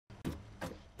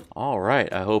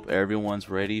Alright, I hope everyone's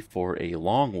ready for a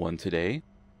long one today.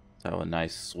 Let's have a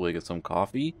nice swig of some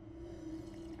coffee.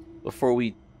 Before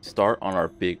we start on our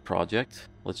big project,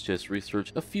 let's just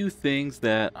research a few things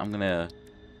that I'm gonna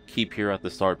keep here at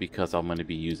the start because I'm gonna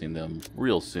be using them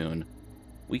real soon.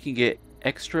 We can get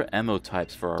extra ammo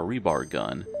types for our rebar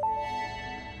gun.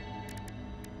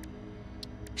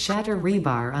 Shatter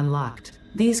rebar unlocked.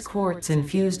 These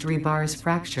quartz-infused rebars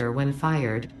fracture when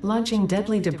fired, launching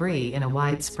deadly debris in a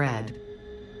wide spread.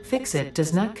 Fix-It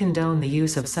does not condone the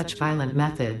use of such violent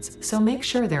methods, so make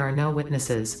sure there are no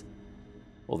witnesses.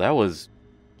 Well, that was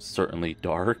certainly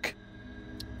dark.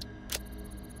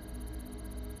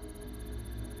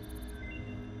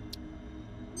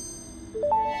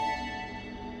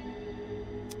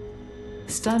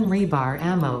 Stun rebar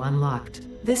ammo unlocked.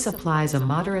 This applies a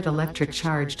moderate electric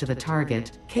charge to the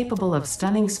target, capable of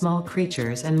stunning small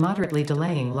creatures and moderately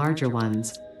delaying larger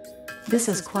ones. This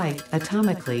is quite,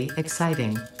 atomically,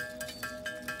 exciting.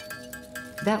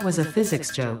 That was a physics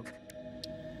joke.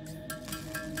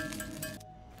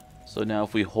 So now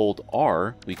if we hold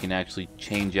R, we can actually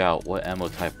change out what ammo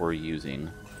type we're using.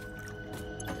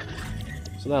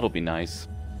 So that'll be nice.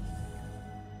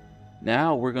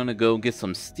 Now we're gonna go get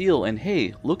some steel, and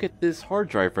hey, look at this hard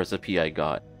drive recipe I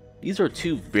got. These are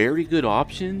two very good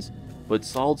options, but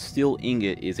solid steel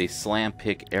ingot is a slam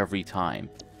pick every time.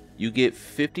 You get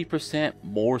 50%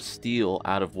 more steel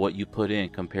out of what you put in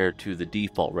compared to the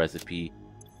default recipe.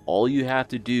 All you have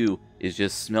to do is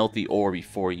just smelt the ore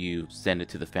before you send it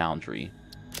to the foundry.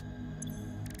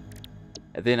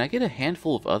 And then I get a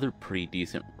handful of other pretty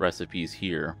decent recipes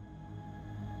here.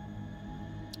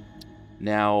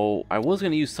 Now, I was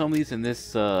going to use some of these in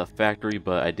this factory,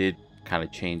 but I did kind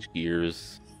of change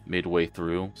gears midway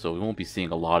through, so we won't be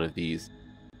seeing a lot of these.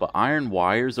 But iron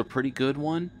wire is a pretty good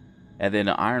one, and then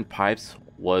iron pipes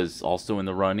was also in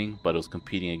the running, but it was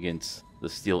competing against the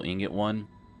steel ingot one.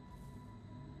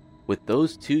 With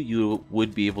those two, you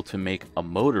would be able to make a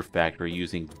motor factory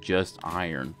using just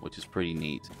iron, which is pretty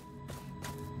neat.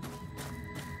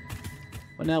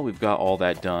 But now we've got all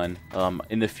that done.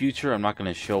 In the future, I'm not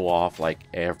going to show off like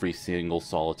every single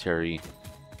solitary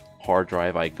hard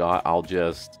drive I got. I'll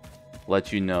just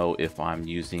let you know if I'm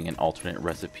using an alternate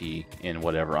recipe in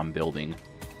whatever I'm building.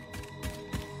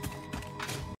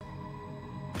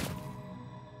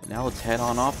 Now let's head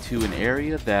on off to an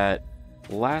area that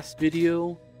last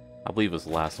video, I believe it was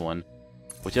the last one,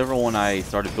 whichever one I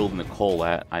started building the coal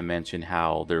at, I mentioned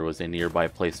how there was a nearby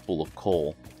place full of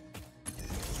coal.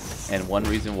 And one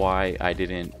reason why I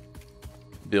didn't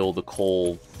build the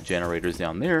coal generators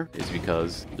down there is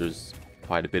because there's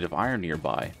quite a bit of iron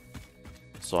nearby.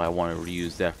 So I wanted to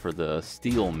reuse that for the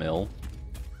steel mill.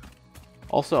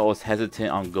 Also, I was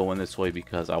hesitant on going this way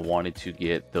because I wanted to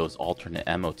get those alternate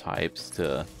ammo types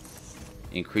to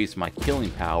increase my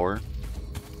killing power.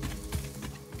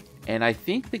 And I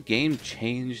think the game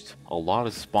changed a lot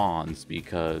of spawns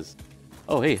because...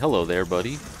 Oh, hey, hello there,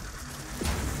 buddy.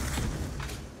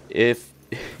 If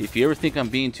you ever think I'm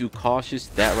being too cautious,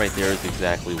 that right there is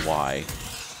exactly why.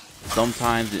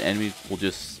 Sometimes an enemy will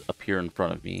just appear in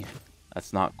front of me.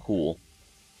 That's not cool.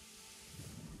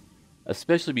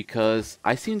 Especially because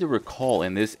I seem to recall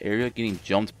in this area getting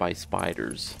jumped by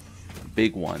spiders.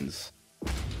 Big ones.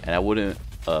 And I wouldn't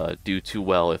do too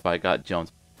well if I got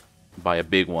jumped by a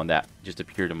big one that just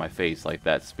appeared in my face like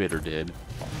that spitter did.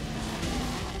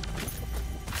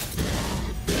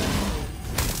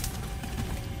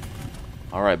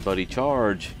 Alright, buddy,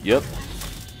 charge. Yep.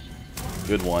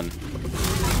 Good one.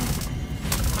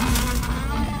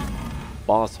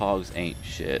 Boss hogs ain't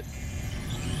shit.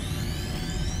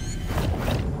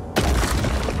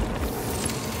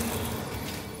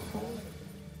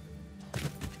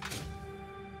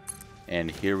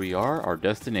 And here we are, our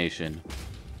destination.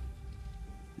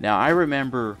 Now, I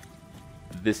remember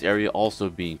this area also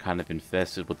being kind of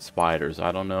infested with spiders.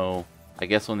 I don't know. I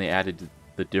guess when they added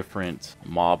the different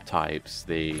mob types,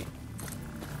 they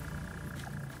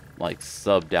like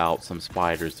subbed out some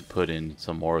spiders to put in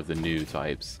some more of the new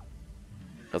types.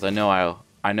 Because I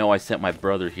know I sent my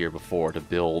brother here before to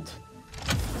build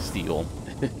steel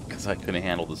because I couldn't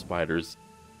handle the spiders.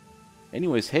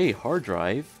 Anyways, hey, hard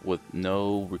drive with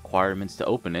no requirements to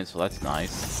open it, so that's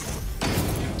nice.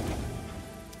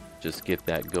 Just get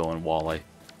that going while I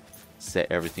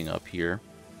set everything up here.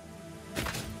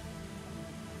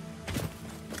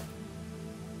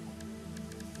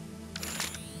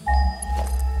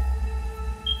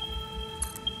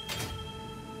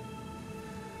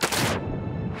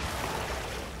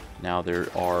 Now there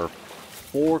are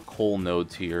 4 coal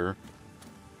nodes here.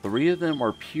 3 of them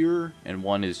are pure and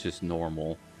 1 is just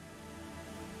normal.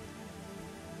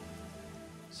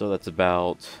 So that's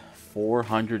about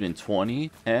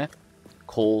 420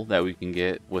 coal that we can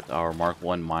get with our Mark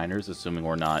 1 miners, assuming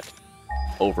we're not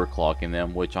overclocking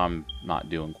them, which I'm not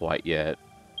doing quite yet.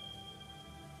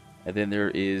 And then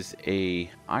there is a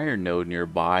iron node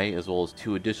nearby, as well as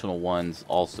 2 additional ones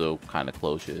also kind of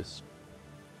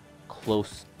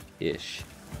close-ish.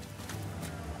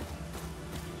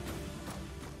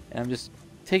 And I'm just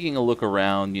taking a look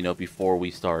around, you know, before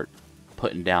we start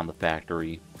putting down the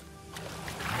factory.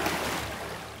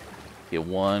 Get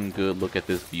one good look at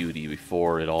this beauty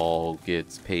before it all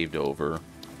gets paved over.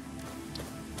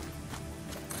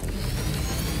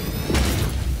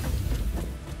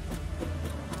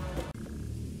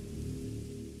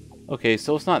 Okay,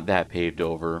 so it's not that paved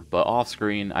over, but off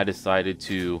screen I decided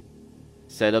to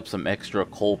set up some extra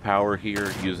coal power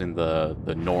here using the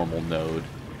normal node,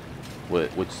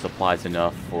 which supplies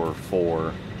enough for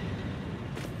four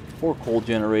coal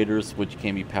generators, which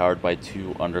can be powered by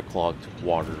 2 underclocked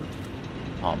water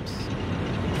pumps.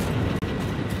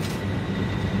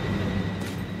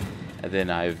 And then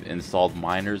I've installed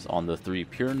miners on the 3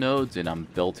 pure nodes, and I'm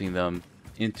belting them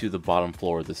into the bottom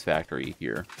floor of this factory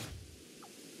here.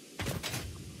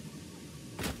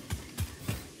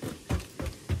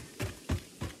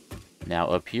 Now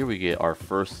up here we get our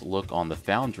first look on the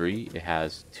foundry. It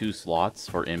has 2 slots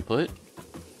for input.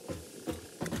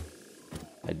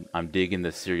 I'm digging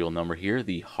the serial number here,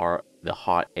 the Hot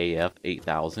AF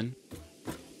 8000.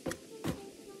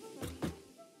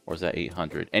 Or is that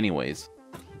 800? Anyways.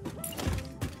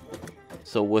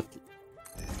 So with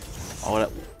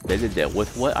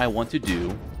what I want to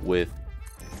do with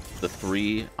the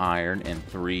 3 iron and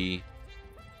 3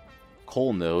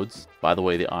 coal nodes, by the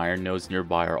way, the iron nodes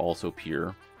nearby are also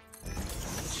pure,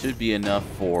 should be enough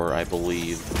for, I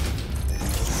believe,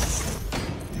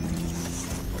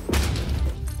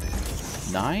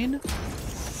 9?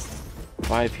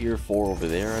 5 here, 4 over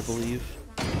there, I believe.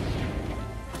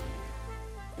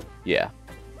 Yeah.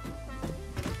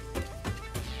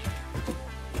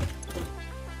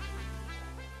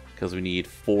 Because we need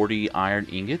 40 iron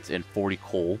ingots and 40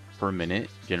 coal per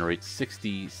minute, generates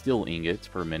 60 steel ingots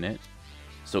per minute.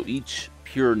 So each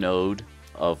pure node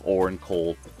of ore and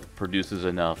coal produces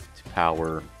enough to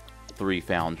power 3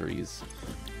 foundries.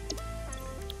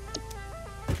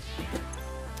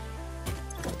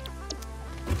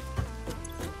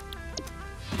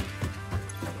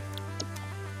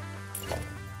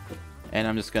 And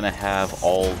I'm just going to have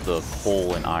all the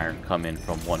coal and iron come in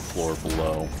from 1 floor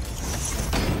below.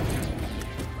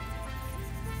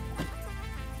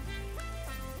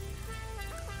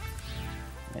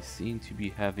 I seem to be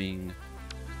having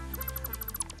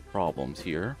problems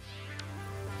here.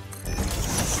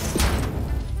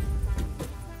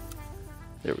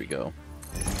 There we go.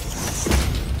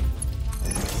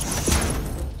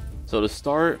 So to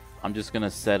start, I'm just going to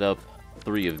set up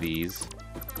 3 of these.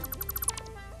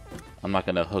 I'm not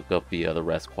going to hook up the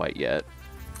rest quite yet.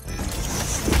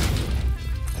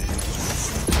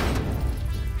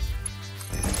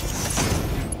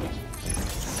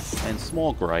 And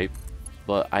small gripe,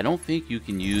 but I don't think you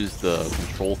can use the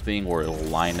control thing where it'll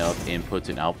line up inputs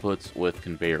and outputs with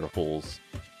conveyor holes,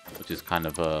 which is kind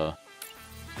of a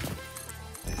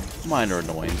minor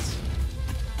annoyance.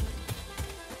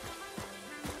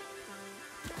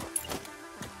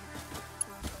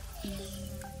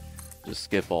 Just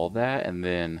skip all that, and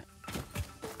then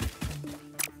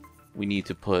we need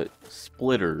to put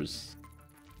splitters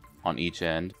on each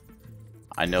end.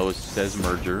 I know it says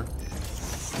merger.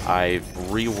 I've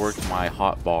reworked my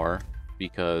hotbar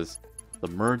because the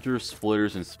merger,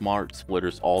 splitters, and smart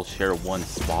splitters all share one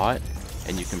spot,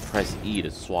 and you can press E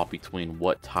to swap between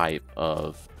what type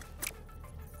of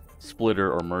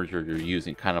splitter or merger you're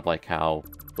using, kind of like how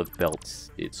with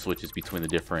belts it switches between the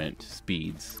different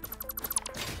speeds.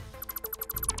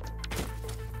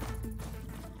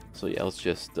 So yeah, let's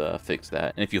just fix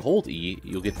that. And if you hold E,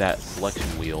 you'll get that selection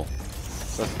wheel.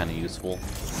 So that's kind of useful.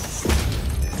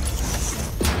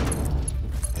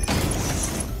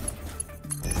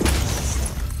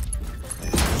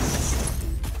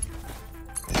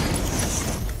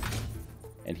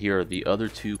 And here are the other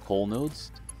 2 coal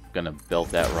nodes. Gonna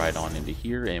belt that right on into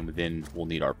here, and then we'll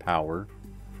need our power.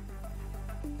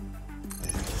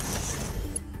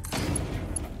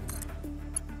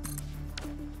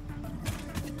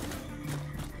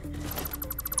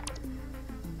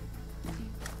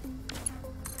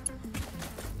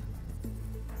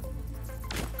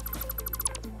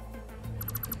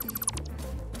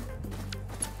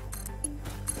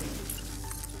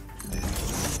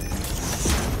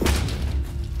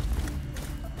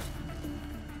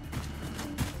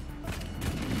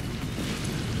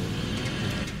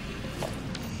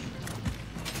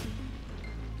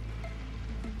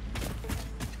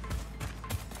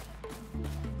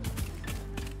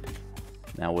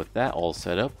 Now with that all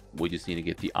set up, we just need to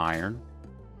get the iron,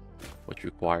 which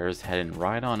requires heading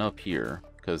right on up here,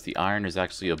 because the iron is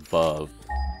actually above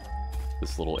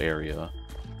this little area.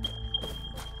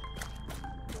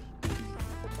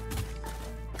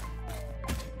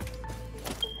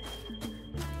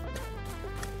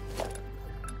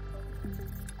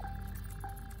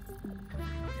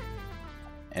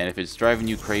 And if it's driving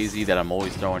you crazy that I'm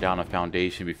always throwing down a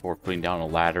foundation before putting down a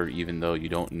ladder, even though you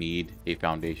don't need a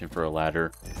foundation for a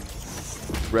ladder,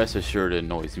 rest assured it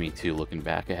annoys me too looking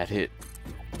back at it.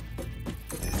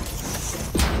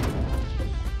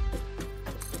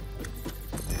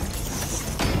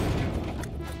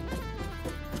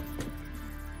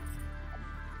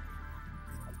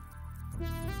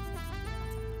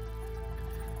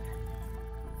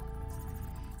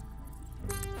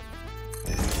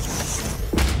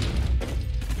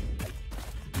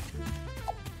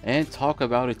 And talk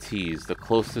about a tease, the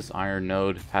closest iron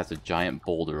node has a giant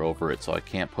boulder over it, so I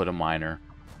can't put a miner.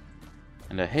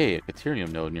 And hey, a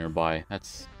Caterium node nearby,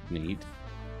 that's neat.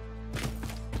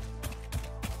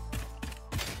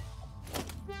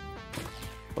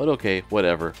 But okay,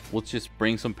 whatever. Let's just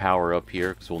bring some power up here,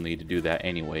 because we'll need to do that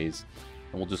anyways.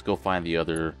 And we'll just go find the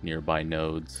other nearby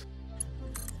nodes.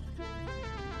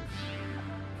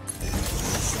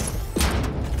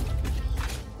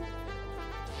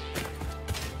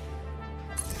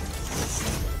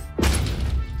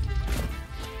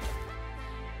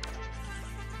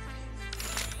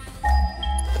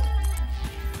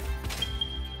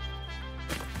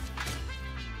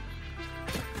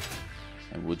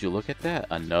 Would you look at that?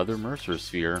 Another Mercer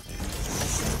Sphere.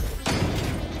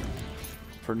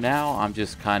 For now, I'm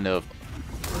just kind of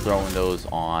throwing those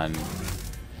on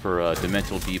for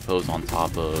dimensional depots on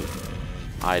top of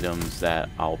items that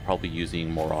I'll probably be using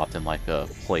more often, like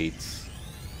plates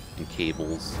and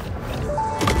cables.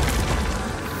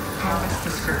 Comment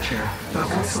the scripture. The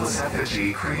voiceless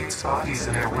effigy creates bodies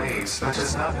in air waves, but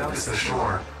does not notice the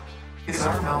shore. Is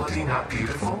our melody not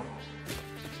beautiful?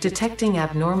 Detecting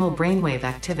abnormal brainwave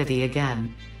activity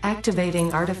again.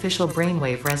 Activating artificial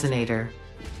brainwave resonator.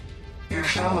 Your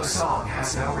shallow song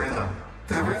has no rhythm.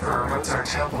 The river erodes our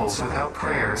temples without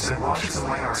prayers and washes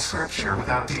away our scripture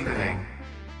without deepening.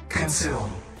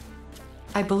 Consume.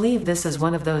 I believe this is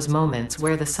one of those moments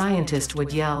where the scientist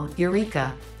would yell,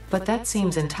 "Eureka!" But that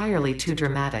seems entirely too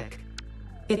dramatic.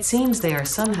 It seems they are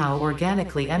somehow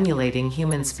organically emulating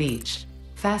human speech.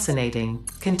 Fascinating.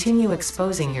 Continue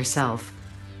exposing yourself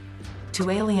to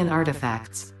alien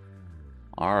artifacts.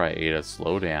 Alright, Ada,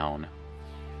 slow down.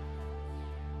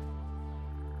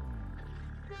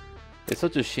 It's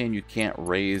such a shame you can't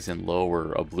raise and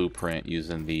lower a blueprint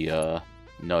using the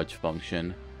nudge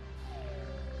function.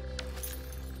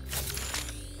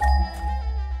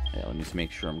 Yeah, let me just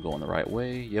make sure I'm going the right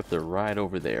way. Yep, they're right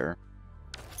over there.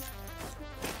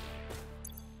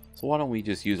 So why don't we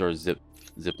just use our zip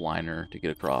liner to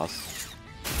get across?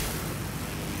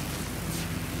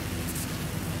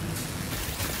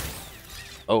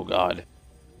 Oh god.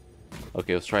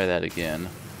 Okay, let's try that again.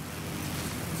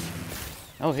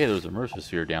 Oh hey, there's a Mercer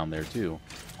Sphere down there too.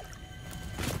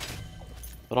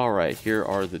 But alright, here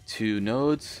are the two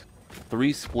nodes.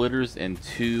 3 splitters and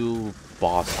 2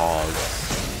 boss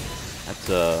hogs.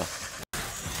 That's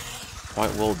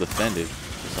quite well defended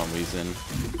for some reason.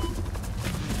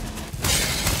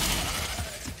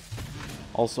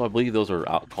 Also, I believe those are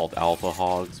called alpha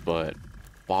hogs, but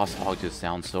boss hog just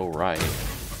sounds so right.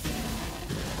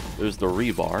 There's the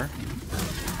rebar.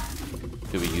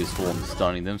 Could be useful in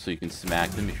stunning them so you can smack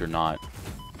them if you're not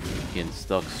getting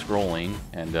stuck scrolling.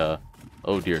 And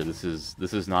oh dear, this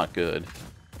is not good.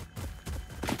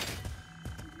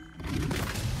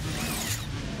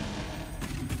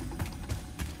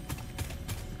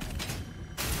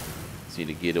 Just need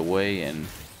to get away and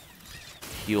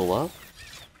heal up.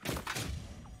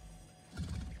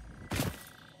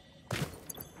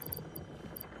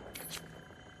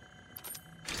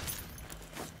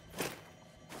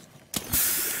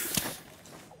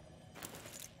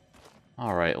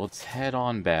 Alright, let's head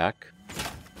on back.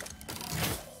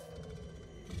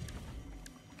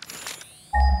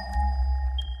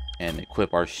 And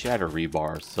equip our shatter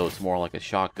rebar so it's more like a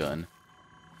shotgun.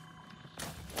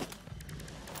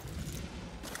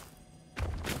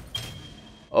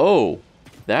 Oh,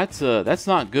 that's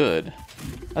not good.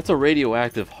 That's a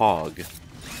radioactive hog.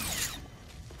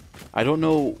 I don't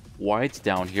know why it's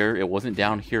down here. It wasn't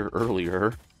down here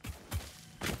earlier.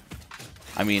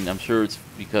 I mean, I'm sure it's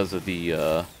because of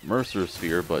the Mercer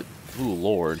Sphere, but ooh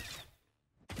lord.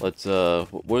 Let's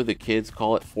what do the kids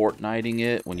call it? Fortniting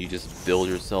it, when you just build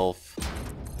yourself,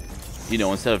 you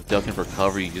know, instead of ducking for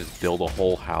cover, you just build a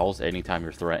whole house anytime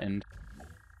you're threatened.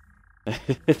 Yeah,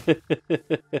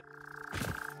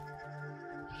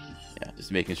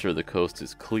 just making sure the coast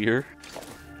is clear.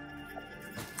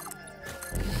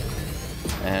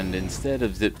 And instead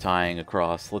of zip tying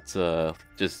across, let's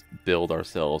just build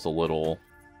ourselves a little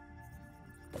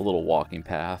walking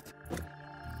path.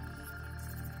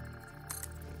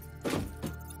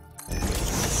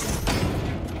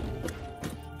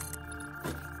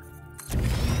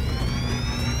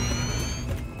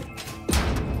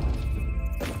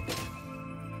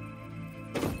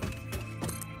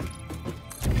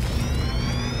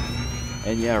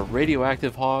 And yeah,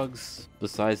 radioactive hogs,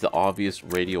 besides the obvious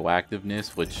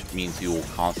radioactiveness, which means you will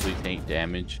constantly take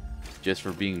damage just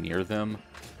for being near them,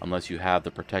 unless you have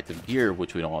the protective gear,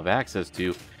 which we don't have access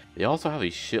to, they also have a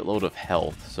shitload of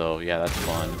health, so yeah, that's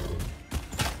fun.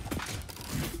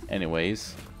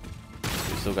 Anyways,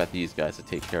 we still got these guys to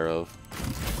take care of.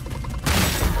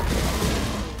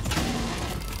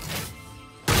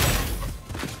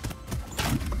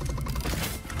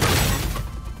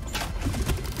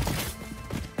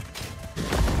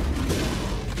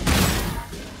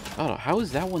 Oh, how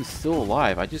is that one still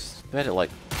alive? I just fed it like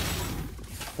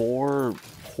 4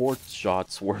 quartz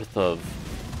shots worth of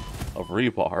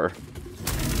rebar.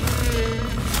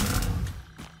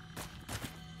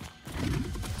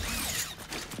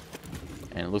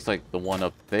 And it looks like the one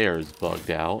up there is bugged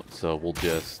out, so we'll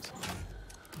just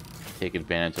take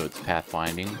advantage of its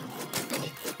pathfinding.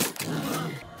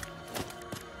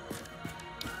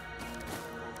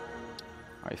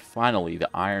 Alright, finally, the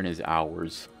iron is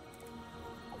ours.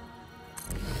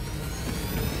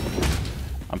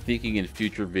 I'm thinking in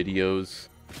future videos,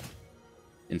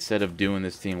 instead of doing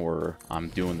this thing where I'm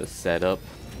doing the setup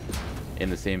in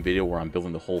the same video where I'm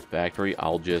building the whole factory,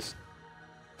 I'll just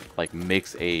like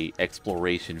mix a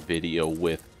exploration video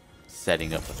with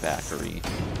setting up the factory.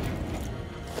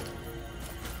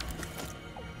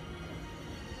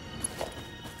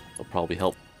 It'll probably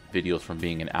help videos from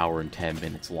being an hour and 10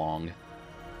 minutes long.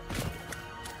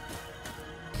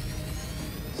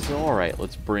 So alright,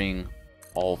 let's bring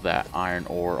all that iron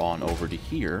ore on over to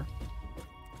here.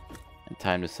 And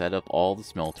time to set up all the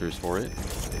smelters for it.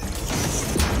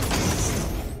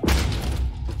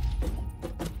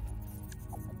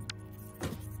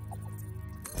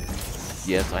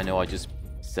 Yes, I know I just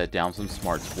set down some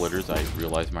smart splitters. I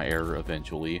realized my error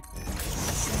eventually.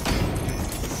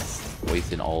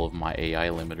 Wasting all of my AI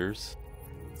limiters.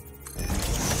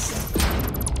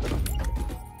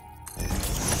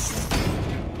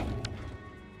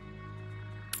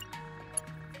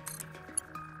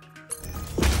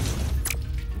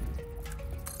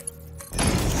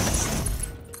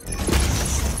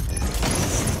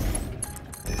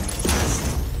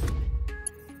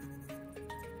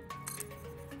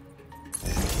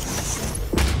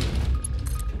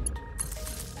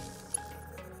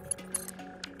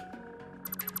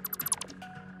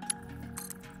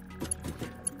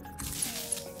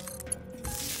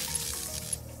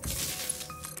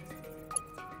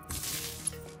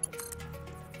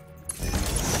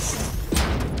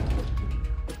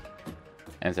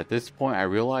 And at this point I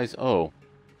realize, oh,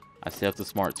 I set up the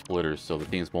smart splitters so the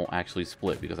things won't actually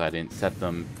split because I didn't set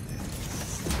them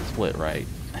to split right.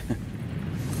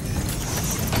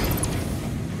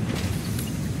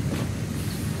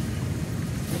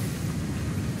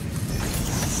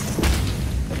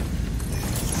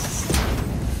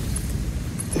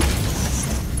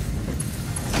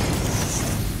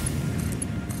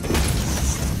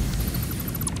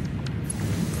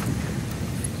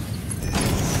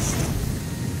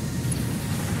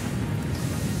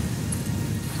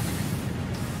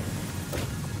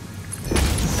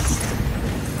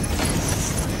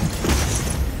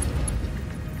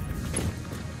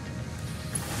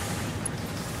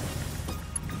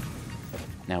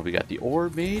 Now we got the ore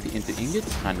made into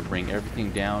ingots, time to bring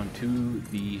everything down to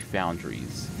the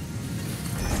foundries.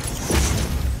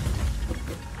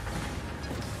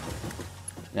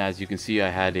 Now as you can see, I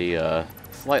had a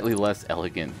slightly less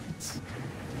elegant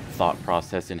thought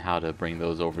process in how to bring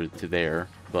those over to there,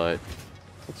 but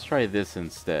let's try this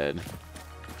instead.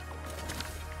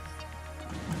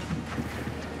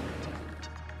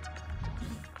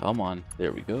 Come on,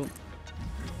 there we go.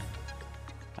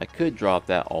 I could drop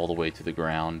that all the way to the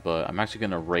ground, but I'm actually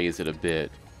going to raise it a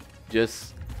bit,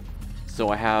 just so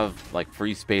I have like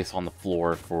free space on the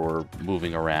floor for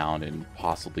moving around and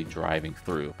possibly driving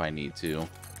through if I need to.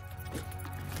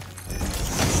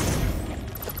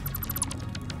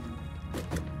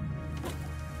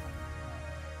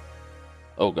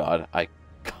 Oh god, I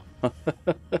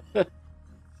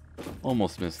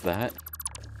almost missed that.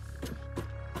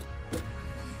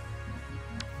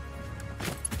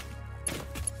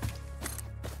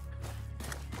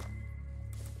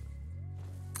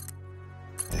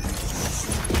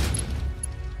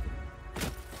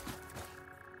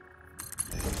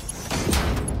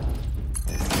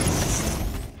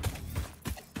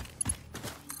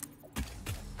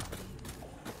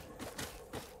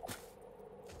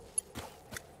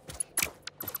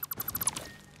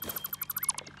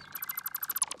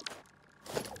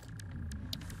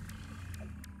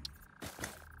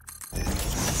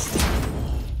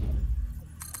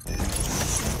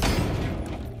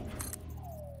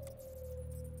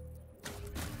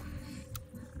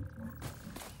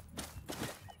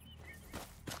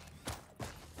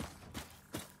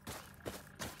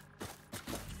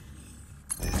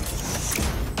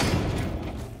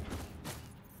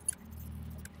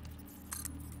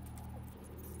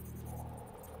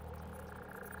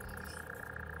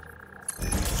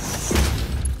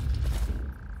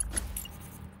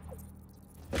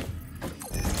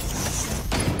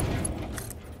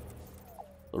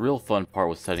 real fun part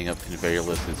with setting up conveyor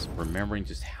lists is remembering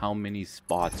just how many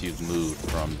spots you've moved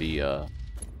from the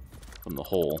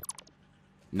hole.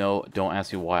 No, don't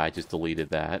ask me why I just deleted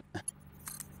that.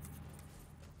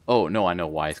 Oh, no, I know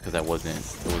why. It's because it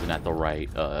wasn't at the right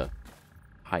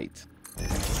height.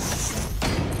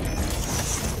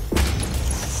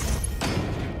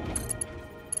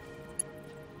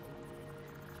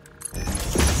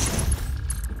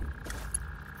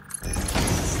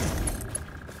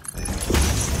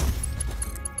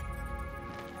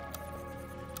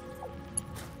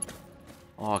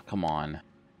 Oh, come on.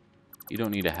 You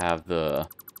don't need to have the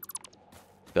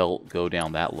belt go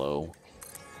down that low.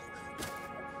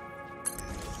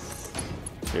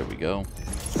 There we go.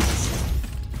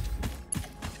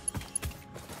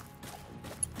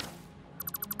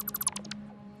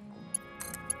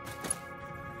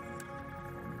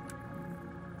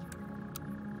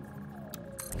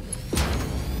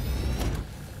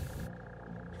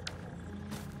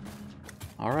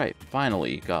 Alright,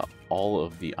 finally got all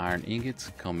of the iron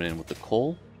ingots coming in with the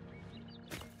coal.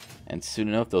 And soon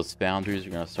enough, those foundries are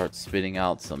going to start spitting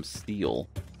out some steel.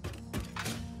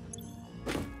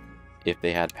 If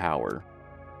they had power.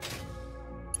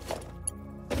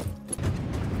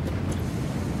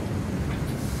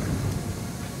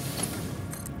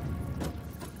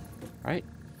 Alright,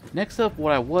 next up,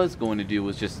 what I was going to do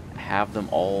was just have them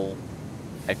all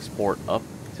export up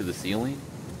to the ceiling.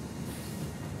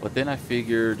 But then I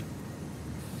figured,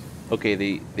 okay,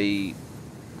 they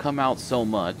come out so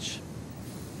much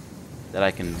that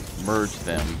I can merge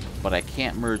them, but I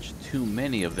can't merge too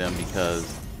many of them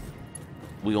because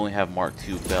we only have Mark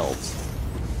II belts.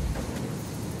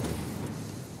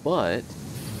 But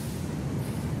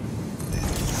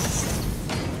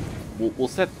we'll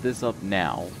set this up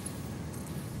now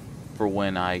for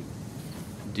when I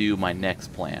do my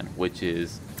next plan, which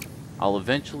is I'll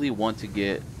eventually want to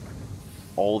get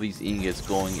all these ingots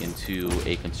going into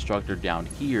a constructor down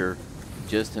here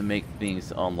just to make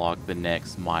things unlock the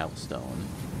next milestone.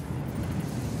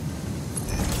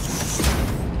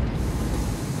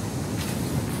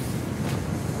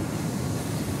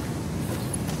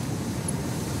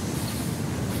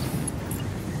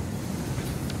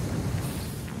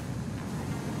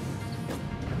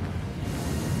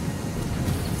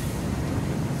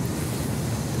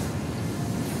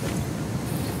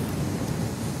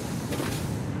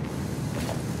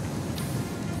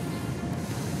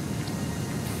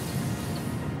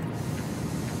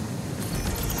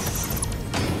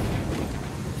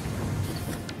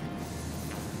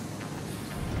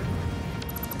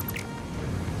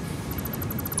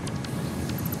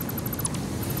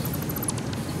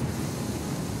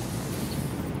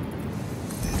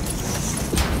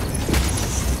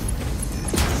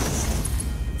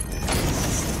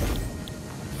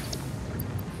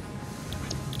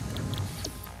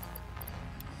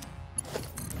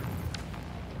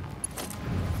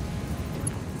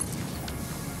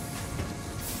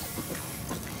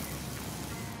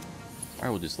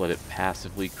 Alright, we'll just let it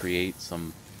passively create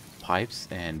some pipes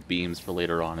and beams for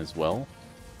later on as well.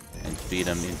 And feed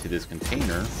them into this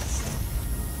container.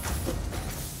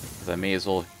 Because I may as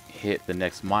well hit the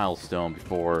next milestone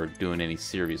before doing any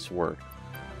serious work.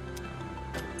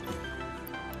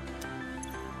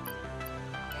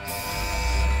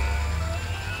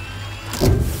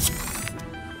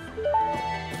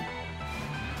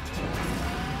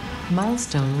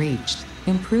 Milestone reached.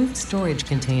 Improved storage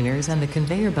containers and the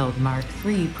conveyor belt Mark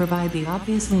III provide the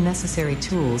obviously necessary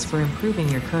tools for improving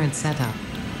your current setup.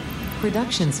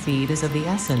 Production speed is of the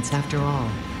essence after all.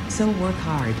 So work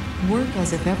hard. Work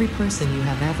as if every person you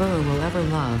have ever or will ever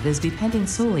love is depending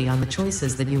solely on the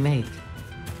choices that you make.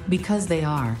 Because they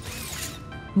are.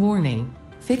 Warning.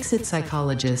 Fix-It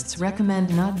psychologists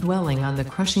recommend not dwelling on the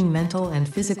crushing mental and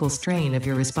physical strain of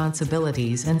your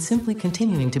responsibilities and simply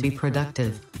continuing to be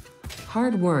productive.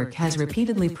 Hard work has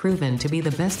repeatedly proven to be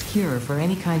the best cure for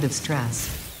any kind of stress.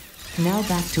 Now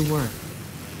back to work.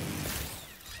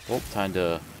 Well, time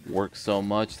to work so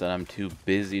much that I'm too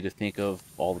busy to think of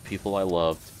all the people I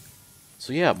loved.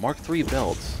 So yeah, Mark III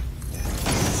belts.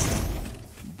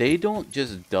 They don't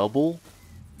just double.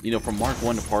 You know, from Mark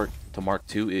I to Mark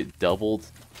II, it doubled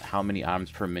how many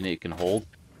items per minute it can hold.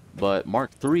 But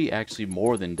Mark III actually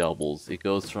more than doubles. It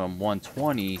goes from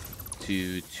 120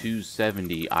 to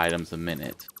 270 items a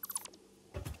minute.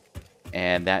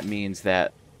 And that means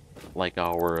that like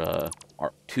our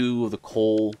 2 of the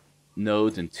coal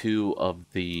nodes and 2 of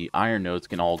the iron nodes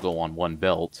can all go on one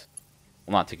belt.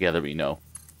 Well, not together, but you know,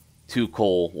 2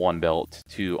 coal, 1 belt,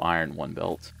 2 iron, 1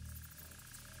 belt.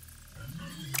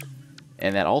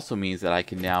 And that also means that I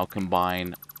can now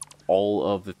combine all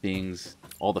of the things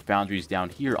all the foundries down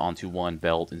here onto one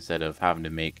belt instead of having to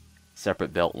make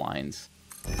separate belt lines.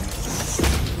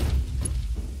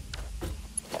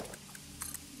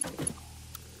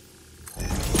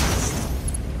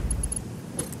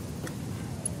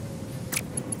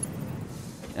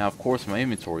 Now, of course, my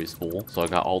inventory is full, so I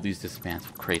got all these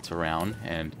dismantled crates around,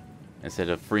 and instead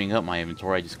of freeing up my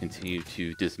inventory, I just continue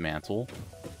to dismantle.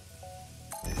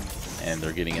 And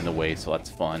they're getting in the way, so that's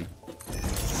fun.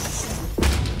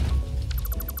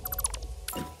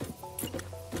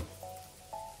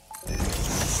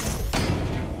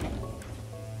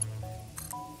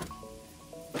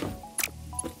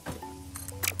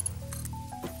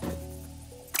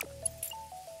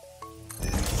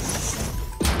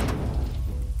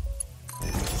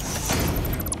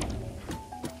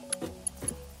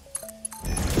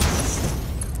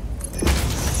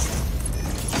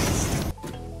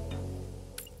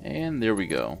 And there we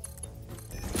go.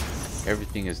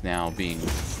 Everything is now being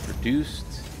produced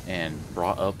and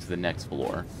brought up to the next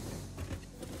floor.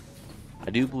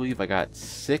 I do believe I got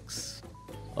 6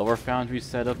 of our foundries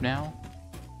set up now.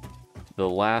 The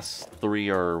last 3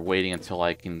 are waiting until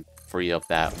I can free up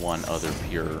that one other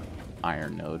pure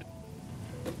iron node.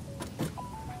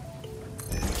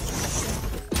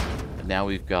 And now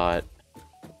we've got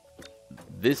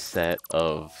this set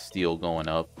of steel going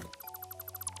up.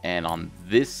 And on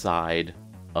this side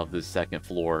of the second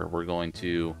floor, we're going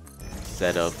to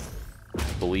set up, I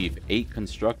believe, 8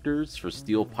 constructors for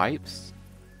steel pipes.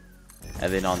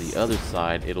 And then on the other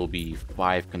side, it'll be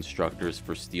 5 constructors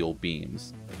for steel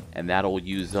beams. And that'll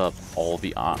use up all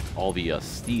the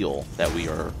steel that we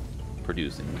are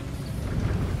producing.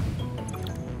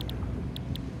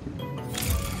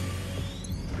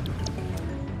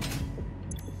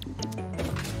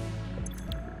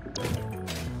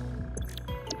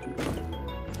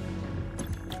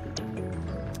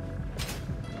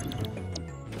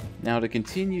 Now, to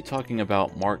continue talking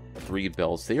about Mark III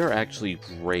belts, they are actually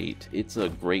great. It's a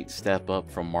great step up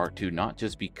from Mark II, not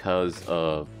just because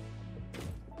of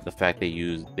the fact they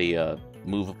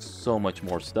move so much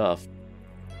more stuff,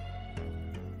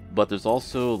 but there's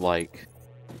also, like,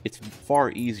 it's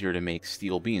far easier to make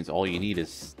steel beams. All you need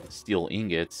is steel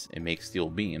ingots and make steel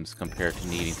beams compared to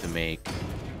needing to make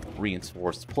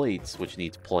reinforced plates, which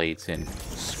needs plates and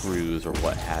screws or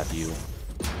what have you.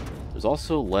 There's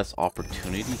also less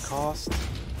opportunity cost,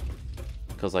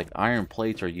 because like iron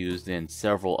plates are used in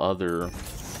several other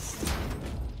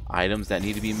items that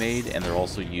need to be made, and they're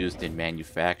also used in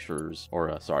manufacturers,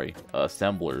 or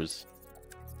assemblers.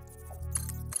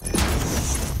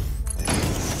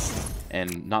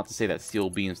 And not to say that steel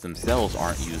beams themselves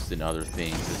aren't used in other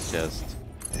things, it's just,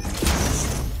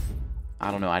 I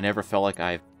don't know, I never felt like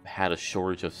I've had a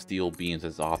shortage of steel beams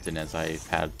as often as I've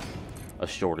had a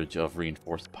shortage of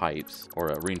reinforced pipes, or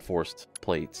reinforced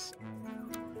plates.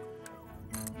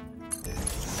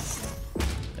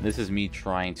 And this is me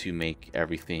trying to make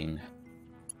everything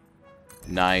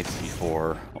nice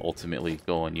before ultimately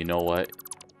going, you know what,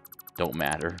 don't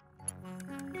matter.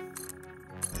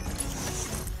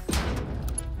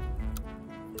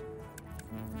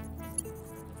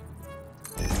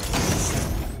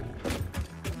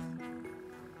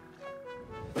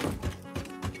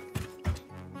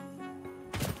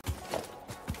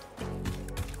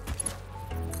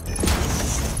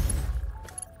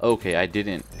 Okay, I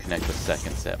didn't connect the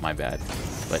second set, my bad.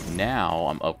 But now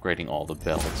I'm upgrading all the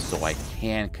belts so I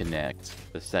can connect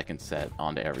the second set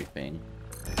onto everything.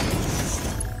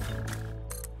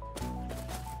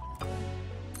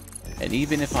 And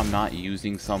even if I'm not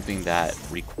using something that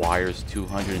requires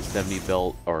 270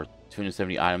 belt or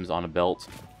 270 items on a belt,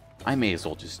 I may as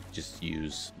well just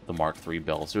use the Mark III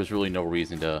belts. There's really no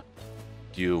reason to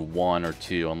do 1 or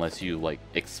 2 unless you like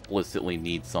explicitly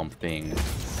need something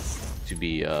to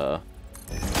be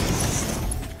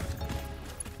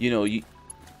you know, you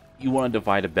want to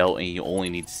divide a belt and you only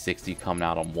need 60 coming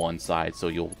out on one side, so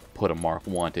you'll put a Mark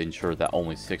I to ensure that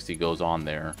only 60 goes on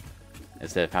there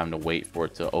instead of having to wait for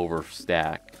it to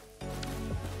overstack.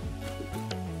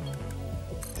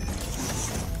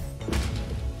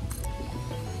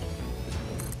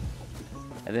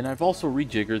 And then I've also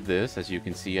rejiggered this. As you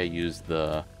can see, I used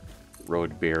the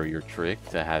road barrier trick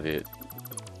to have it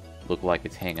look like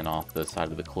it's hanging off the side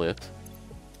of the cliff.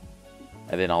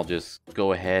 And then I'll just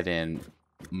go ahead and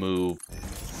move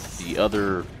the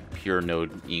other pure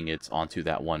node ingots onto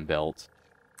that one belt.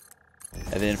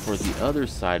 And then for the other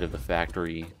side of the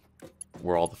factory,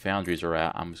 where all the foundries are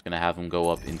at, I'm just going to have them go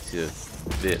up into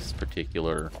this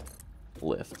particular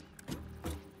lift.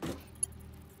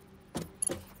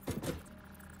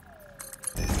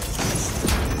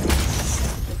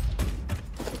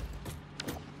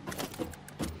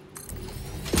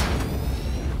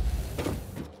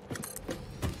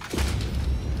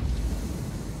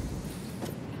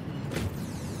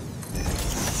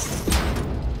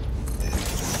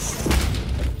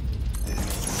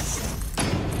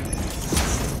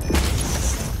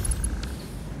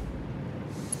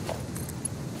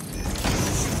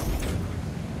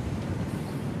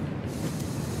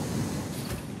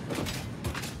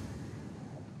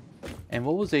 And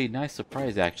what was a nice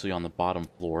surprise actually on the bottom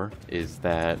floor is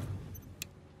that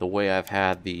the way I've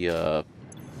had the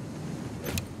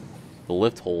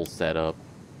lift holes set up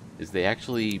is they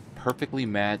actually perfectly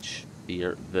match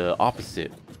the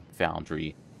opposite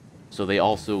foundry. So they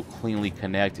also cleanly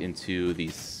connect into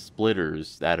these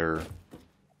splitters that are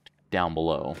down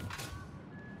below.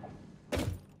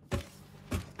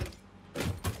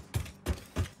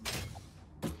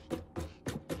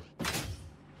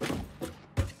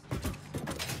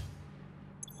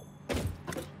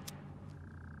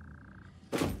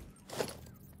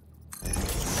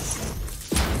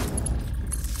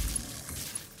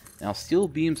 Now, steel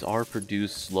beams are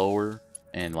produced slower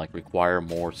and like require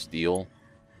more steel,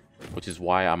 which is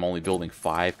why I'm only building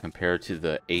 5 compared to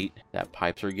the 8 that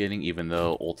pipes are getting, even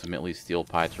though ultimately steel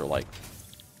pipes are like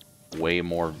way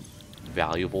more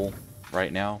valuable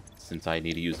right now since I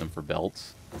need to use them for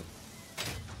belts.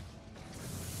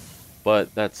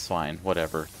 But that's fine,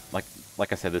 whatever.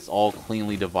 Like I said, this all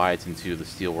cleanly divides into the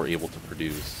steel we're able to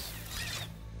produce.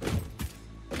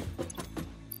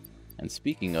 And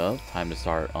speaking of, time to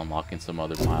start unlocking some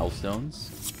other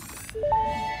milestones.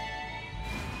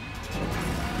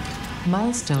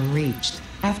 Milestone reached.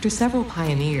 After several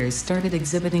pioneers started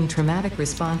exhibiting traumatic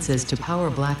responses to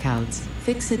power blackouts,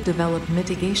 Fixit developed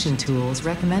mitigation tools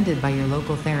recommended by your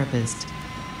local therapist.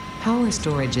 Power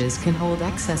storages can hold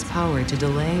excess power to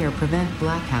delay or prevent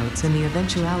blackouts in the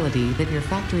eventuality that your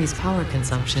factory's power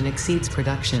consumption exceeds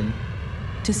production.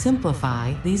 To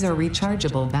simplify, these are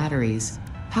rechargeable batteries.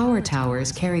 Power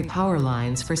towers carry power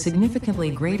lines for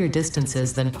significantly greater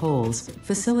distances than poles,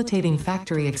 facilitating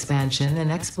factory expansion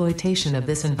and exploitation of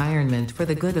this environment for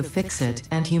the good of Fixit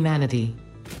and humanity.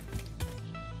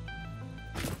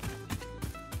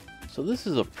 So this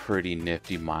is a pretty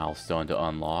nifty milestone to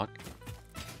unlock.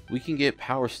 We can get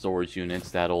power storage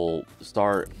units that'll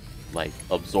start like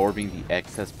absorbing the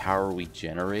excess power we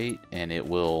generate, and it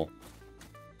will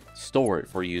store it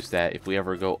for use that if we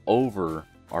ever go over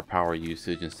our power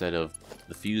usage, instead of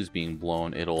the fuse being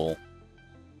blown, it'll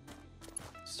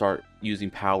start using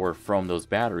power from those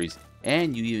batteries,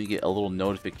 and you even get a little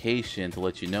notification to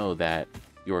let you know that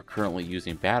you are currently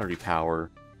using battery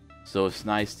power. So it's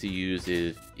nice to use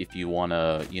if you want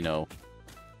to, you know,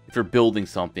 if you're building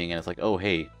something and it's like, oh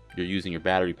hey, you're using your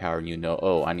battery power, and you know,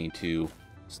 oh, I need to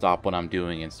stop what I'm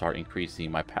doing and start increasing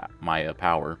my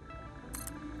power.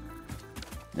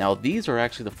 Now, these are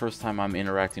actually the first time I'm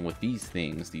interacting with these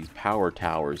things, these power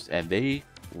towers, and they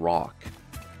rock.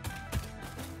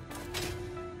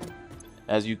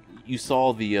 As you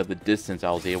saw the distance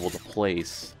I was able to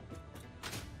place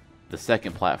the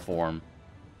second platform,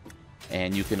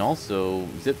 and you can also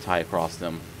zip tie across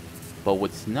them. But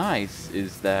what's nice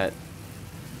is that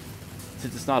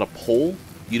since it's not a pole,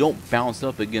 you don't bounce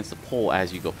up against the pole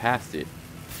as you go past it.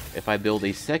 If I build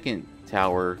a second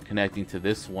tower connecting to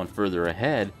this one further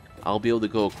ahead, I'll be able to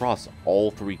go across all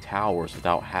 3 towers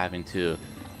without having to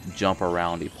jump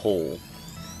around a pole.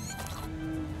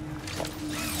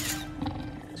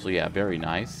 So yeah, very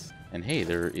nice. And hey,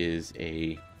 there is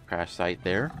a crash site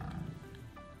there.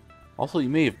 Also, you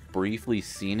may have briefly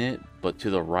seen it, but to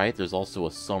the right there's also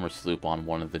a summer sloop on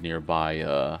one of the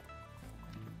nearby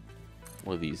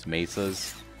what are these,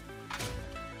 mesas?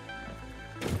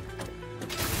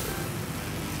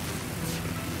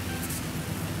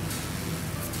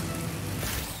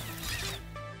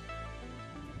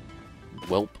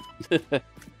 Welp.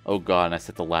 Oh god, and I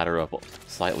set the ladder up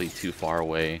slightly too far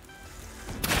away.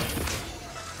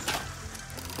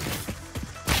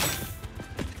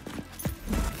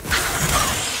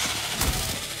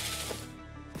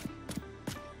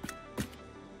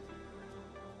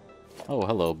 Oh,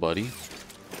 hello, buddy.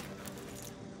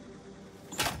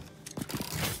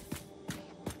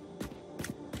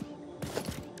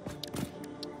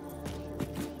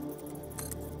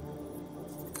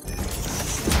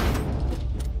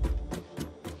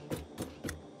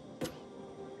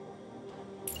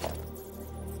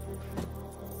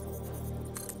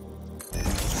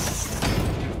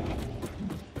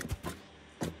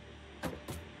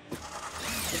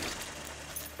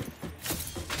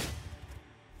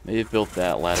 They built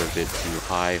that ladder a bit too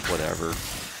high, whatever.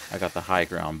 I got the high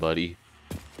ground, buddy.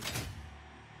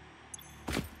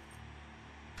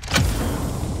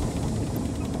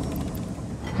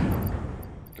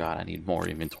 God, I need more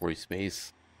inventory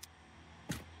space.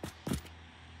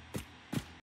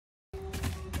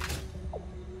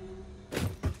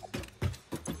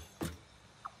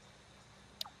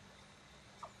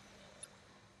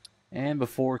 And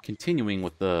before continuing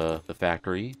with the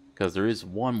factory, because there is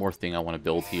one more thing I want to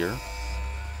build here,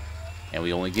 and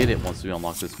we only get it once we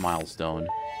unlock this milestone.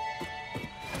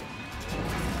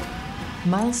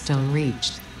 Milestone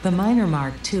reached. The Miner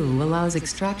Mark II allows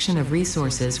extraction of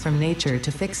resources from nature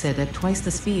to fix it at twice the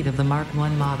speed of the Mark I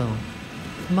model.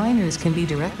 Miners can be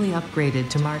directly upgraded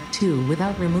to Mark II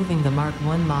without removing the Mark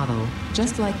I model,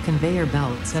 just like conveyor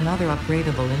belts and other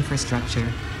upgradable infrastructure.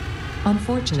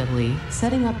 Unfortunately,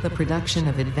 setting up the production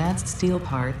of advanced steel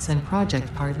parts and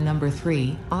project part number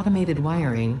 3, automated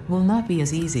wiring, will not be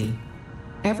as easy.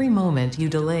 Every moment you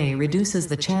delay reduces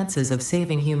the chances of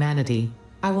saving humanity.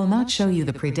 I will not show you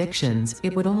the predictions,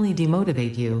 it would only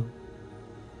demotivate you.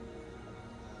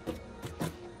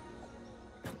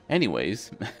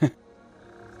 Anyways.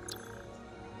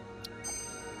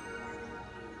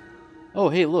 Oh,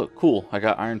 hey, look, cool. I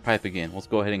got iron pipe again. Let's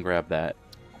go ahead and grab that.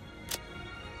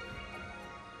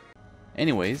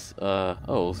 Anyways, oh,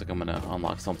 looks like I'm gonna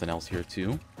unlock something else here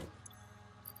too.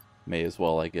 May as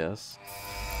well, I guess.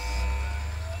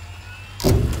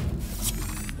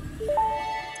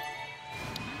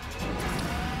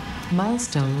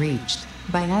 Milestone reached.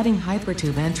 By adding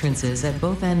hypertube entrances at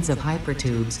both ends of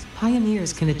hypertubes,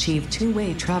 pioneers can achieve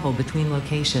two-way travel between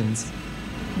locations.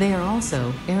 They are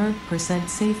also error%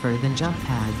 safer than jump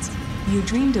pads. You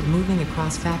dreamed of moving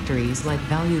across factories like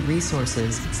valued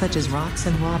resources, such as rocks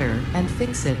and water, and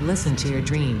Fix-It listened to your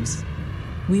dreams.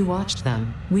 We watched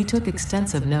them. We took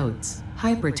extensive notes.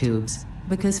 Hypertubes.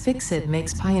 Because Fix-It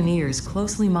makes pioneers'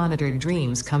 closely monitored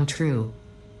dreams come true.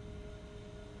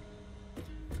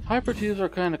 Hypertubes are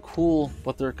kind of cool,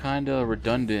 but they're kind of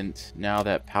redundant now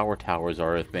that power towers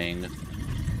are a thing.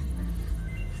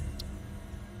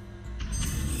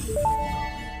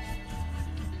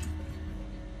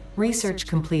 Research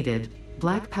completed.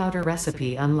 Black powder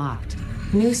recipe unlocked.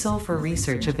 New sulfur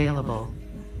research available.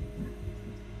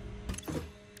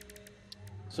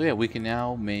 So yeah, we can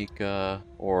now make,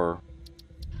 or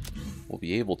we'll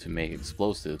be able to make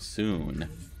explosives soon.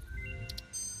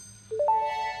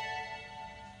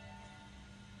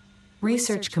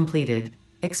 Research completed.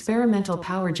 Experimental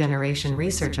power generation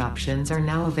research options are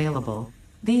now available.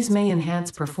 These may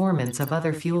enhance performance of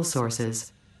other fuel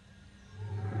sources.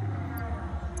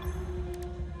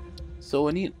 So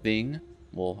a neat thing,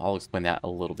 well, I'll explain that a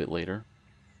little bit later.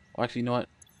 Well, actually, you know what?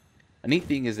 A neat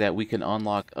thing is that we can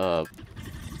unlock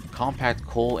compact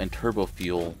coal and turbo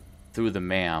fuel through the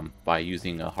MAM by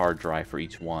using a hard drive for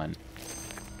each one.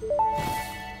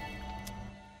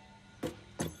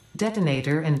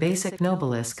 Detonator and basic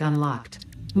Nobelisk unlocked.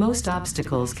 Most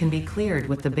obstacles can be cleared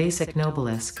with the basic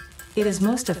Nobelisk. It is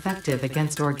most effective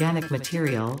against organic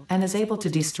material and is able to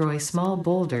destroy small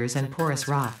boulders and porous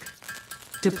rock.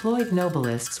 Deployed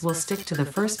Nobelisks will stick to the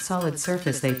first solid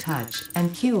surface they touch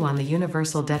and queue on the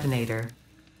universal detonator.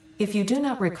 If you do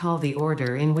not recall the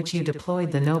order in which you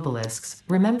deployed the Nobelisks,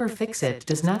 remember Fix-It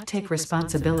does not take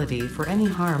responsibility for any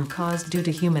harm caused due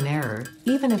to human error,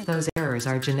 even if those errors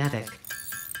are genetic.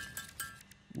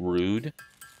 Rude.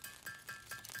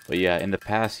 But yeah, in the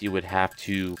past you would have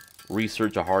to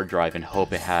research a hard drive and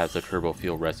hope it has a turbo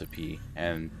fuel recipe,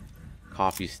 and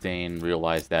Coffee Stain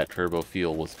realized that turbo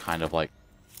fuel was kind of like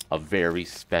a very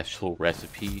special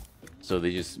recipe, so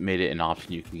they just made it an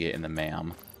option you can get in the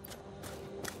MAM.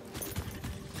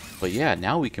 But yeah,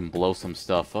 now we can blow some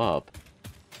stuff up.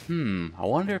 I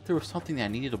wonder if there was something that I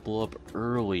needed to blow up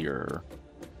earlier.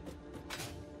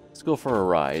 Let's go for a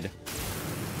ride.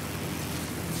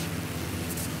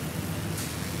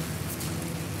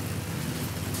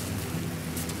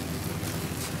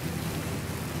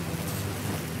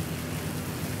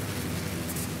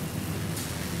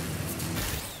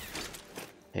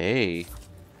 Hey,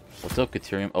 what's up,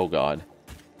 Caterium? Oh god.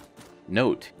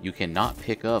 Note, you cannot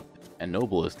pick up a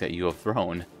Nobelisk that you have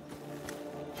thrown.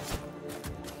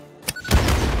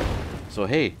 So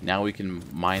hey, now we can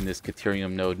mine this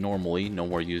Caterium node normally, no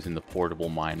more using the portable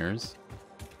miners.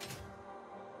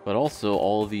 But also,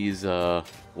 all of these,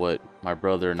 what my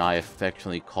brother and I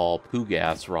affectionately call poo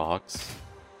gas rocks,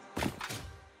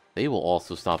 they will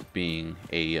also stop being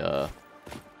a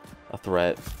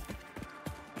threat.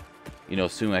 You know,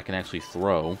 soon I can actually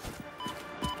throw.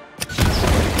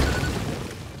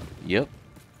 Yep.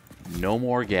 No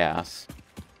more gas.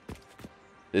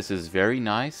 This is very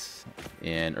nice.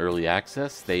 In early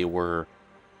access, they were...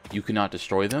 you could not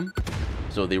destroy them.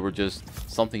 So they were just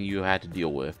something you had to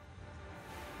deal with.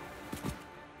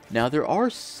 Now, there are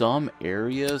some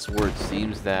areas where it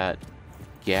seems that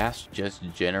gas just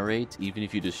generates even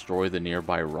if you destroy the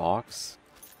nearby rocks,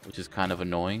 which is kind of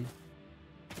annoying.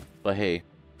 But hey,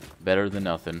 better than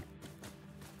nothing.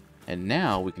 And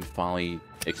now we can finally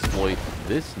exploit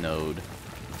this node.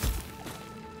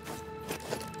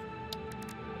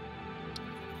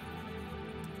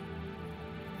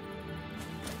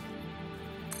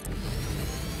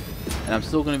 And I'm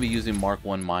still going to be using Mark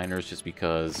 1 miners just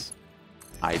because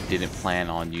I didn't plan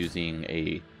on using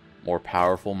a more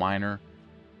powerful miner.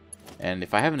 And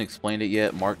if I haven't explained it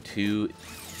yet, Mark 2,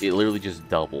 it literally just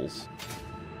doubles.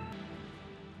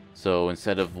 So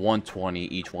instead of 120,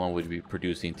 each one would be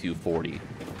producing 240.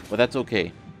 But that's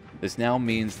okay. This now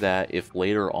means that if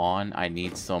later on I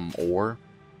need some ore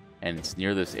and it's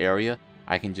near this area,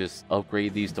 I can just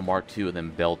upgrade these to Mark 2 and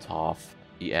then belt off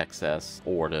the excess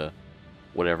ore to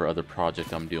whatever other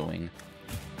project I'm doing.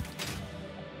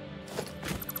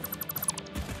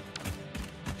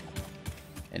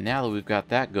 And now that we've got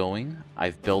that going,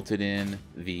 I've belted in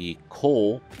the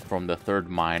coal from the third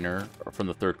miner, or from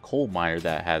the third coal miner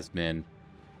that has been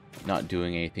not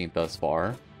doing anything thus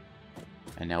far.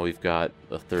 And now we've got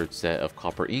the third set of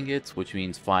copper ingots, which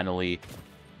means finally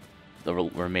the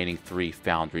remaining 3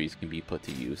 foundries can be put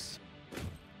to use.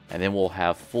 And then we'll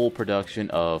have full production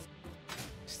of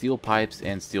steel pipes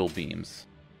and steel beams.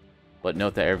 But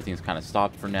note that everything's kind of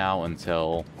stopped for now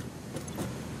until...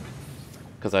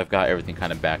 because I've got everything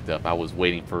kind of backed up. I was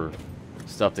waiting for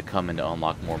stuff to come in to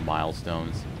unlock more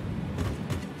milestones.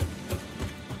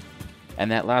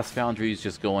 And that last foundry is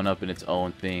just going up in its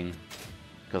own thing,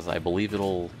 because I believe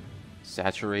it'll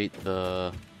saturate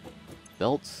the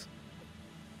belts.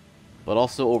 But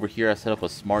also over here I set up a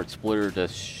smart splitter to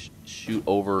shoot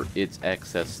over its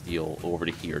excess steel over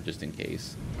to here just in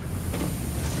case.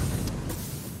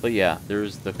 But yeah,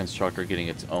 there's the constructor getting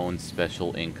its own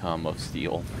special income of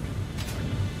steel.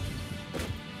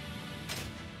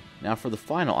 Now for the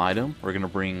final item, we're going to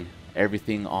bring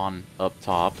everything on up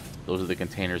top. Those are the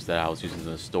containers that I was using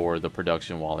to store the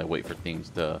production while I wait for things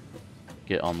to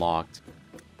get unlocked.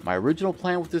 My original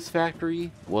plan with this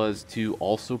factory was to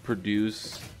also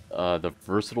produce the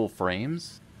versatile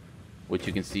frames, which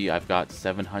you can see I've got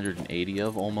 780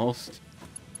 of almost.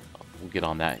 We'll get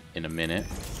on that in a minute.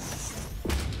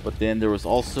 But then there was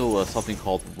also something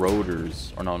called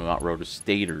rotors, or no, not rotors,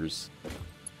 stators.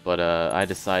 But I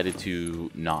decided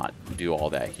to not do all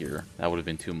that here. That would have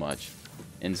been too much.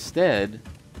 Instead,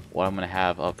 what I'm going to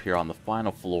have up here on the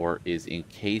final floor is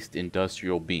encased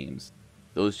industrial beams.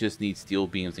 Those just need steel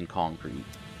beams and concrete.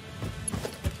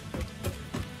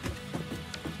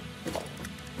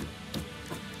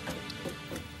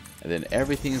 And then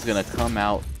everything's going to come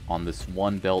out on this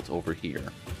one belt over here.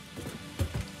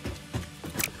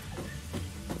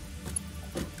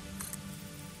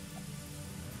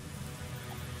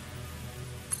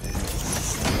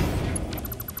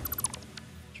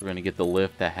 We're going to get the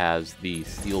lift that has the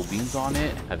steel beams on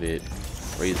it, have it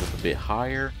raised up a bit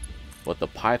higher, but the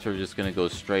pipes are just going to go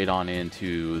straight on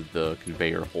into the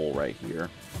conveyor hole right here.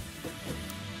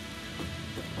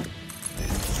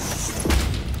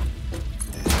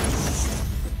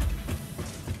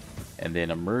 And then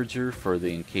a merger for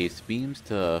the encased beams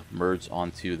to merge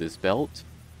onto this belt.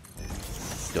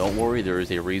 Don't worry, there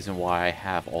is a reason why I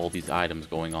have all these items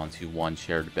going onto one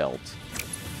shared belt.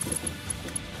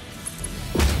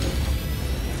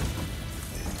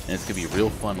 And it's going to be real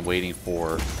fun waiting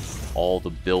for all the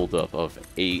buildup of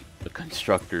 8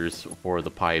 constructors for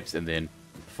the pipes and then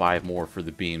 5 more for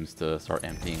the beams to start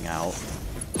emptying out.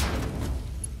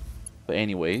 But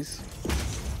anyways,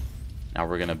 now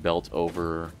we're going to belt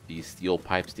over these steel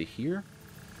pipes to here.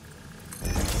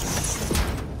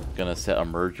 Gonna set a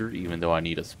merger even though I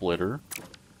need a splitter.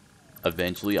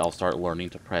 Eventually I'll start learning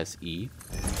to press E.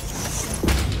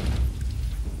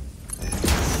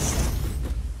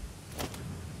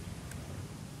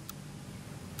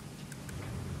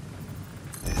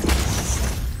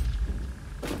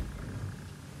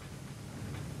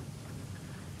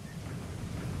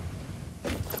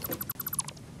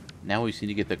 Now we just need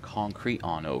to get the concrete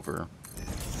on over.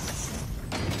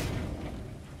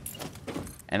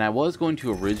 And I was going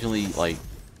to originally, like,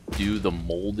 do the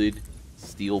molded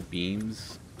steel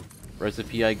beams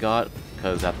recipe I got,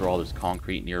 because after all, there's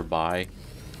concrete nearby.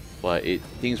 But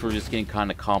things were just getting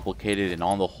kind of complicated, and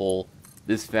on the whole,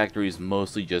 this factory is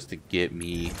mostly just to get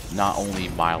me not only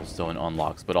milestone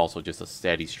unlocks, but also just a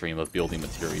steady stream of building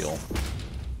material.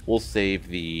 We'll save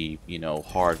the, you know,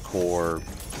 hardcore,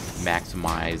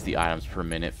 maximize the items per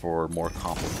minute for more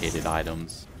complicated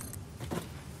items.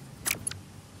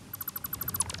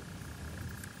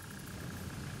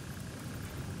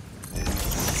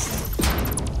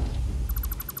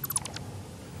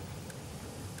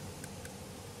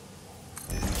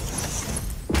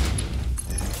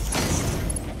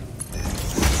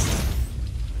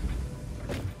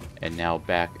 And now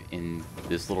back in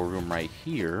this little room right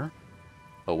here.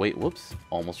 Oh wait, whoops,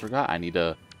 almost forgot. I need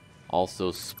to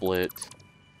also split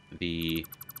the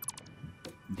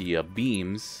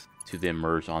beams to then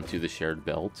merge onto the shared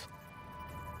belt.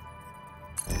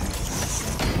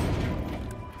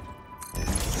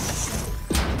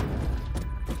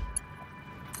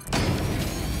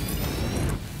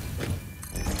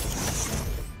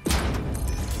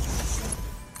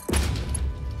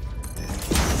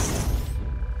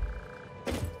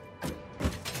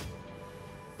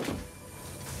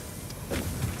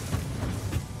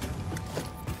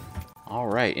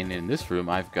 Alright, and in this room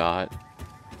I've got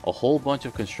a whole bunch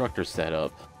of constructors set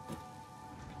up.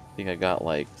 I think I got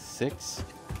like 6.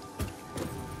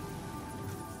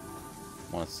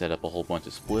 I want to set up a whole bunch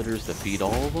of splitters to feed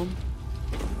all of them.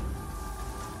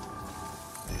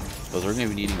 Because we're going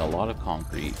to be needing a lot of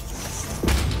concrete.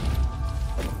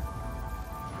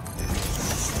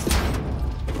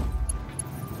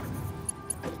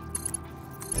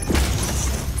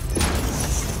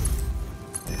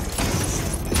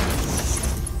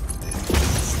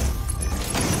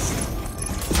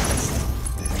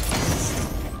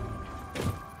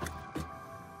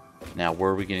 Now,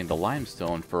 where are we getting the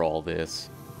limestone for all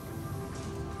this?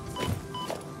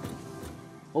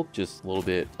 Oh, just a little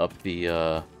bit up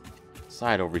the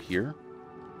side over here.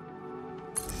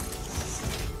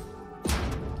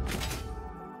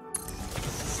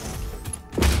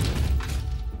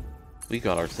 We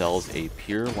got ourselves a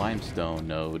pure limestone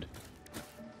node.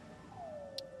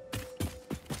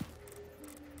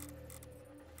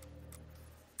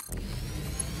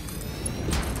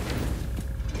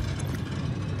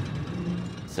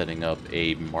 Setting up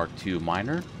a Mark II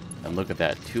miner, and look at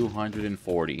that,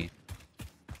 240.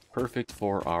 Perfect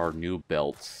for our new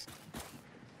belts.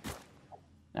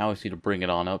 Now we just need to bring it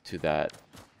on up to that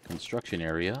construction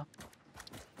area.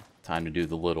 Time to do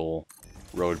the little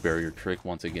road barrier trick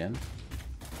once again.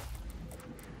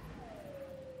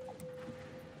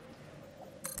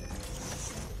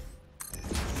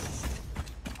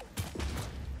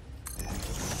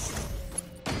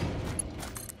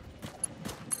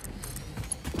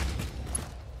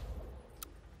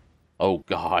 Oh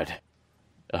god.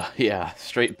 Yeah,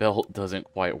 straight belt doesn't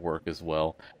quite work as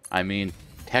well. I mean,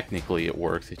 technically it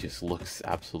works, it just looks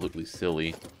absolutely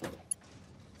silly.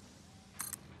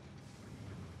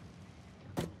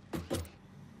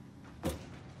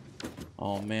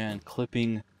 Oh man,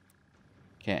 clipping.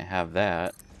 Can't have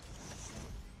that.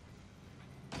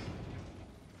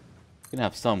 Can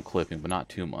have some clipping, but not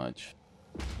too much.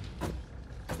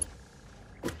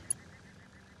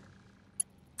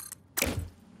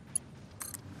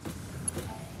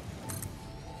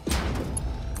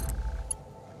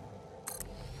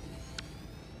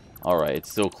 Alright,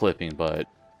 it's still clipping, but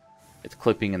it's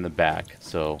clipping in the back,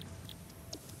 so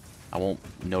I won't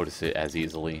notice it as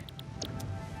easily.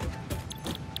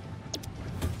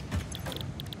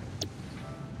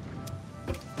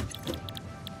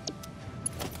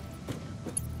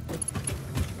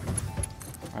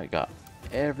 Alright, got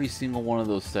every single one of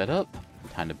those set up.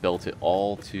 Time to belt it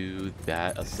all to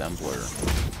that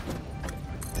assembler.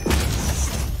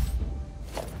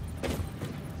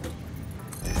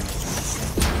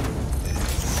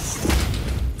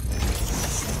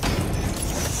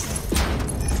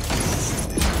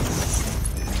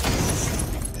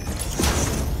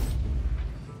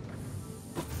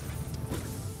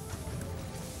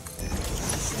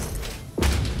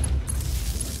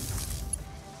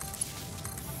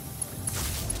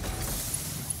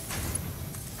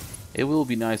 It will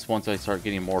be nice once I start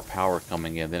getting more power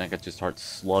coming in, then I could just start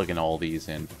slugging all these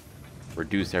and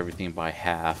reduce everything by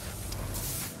half.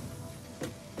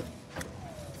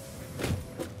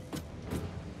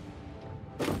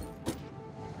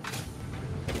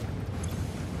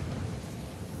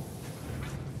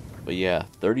 But yeah,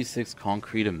 36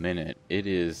 concrete a minute. It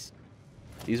is...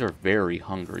 These are very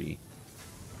hungry.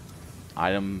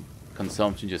 Item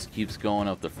consumption just keeps going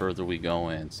up the further we go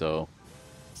in, so...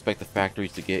 Expect the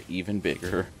factories to get even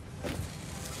bigger.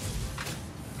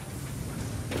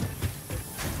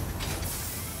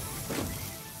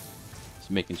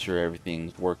 Just making sure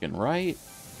everything's working right.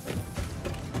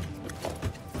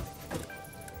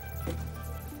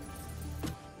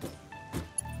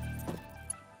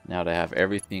 Now to have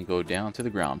everything go down to the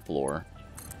ground floor.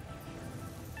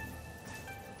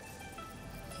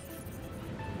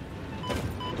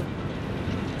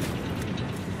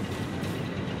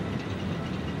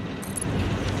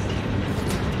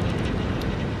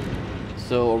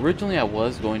 So originally I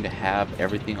was going to have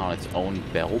everything on its own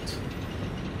belt,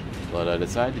 but I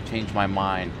decided to change my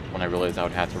mind when I realized I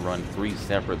would have to run 3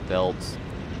 separate belts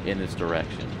in this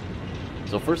direction.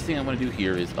 So first thing I'm going to do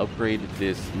here is upgrade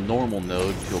this normal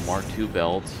node to a Mark II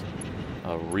belt,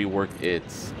 rework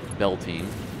its belting,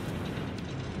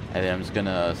 and then I'm just going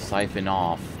to siphon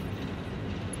off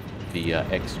the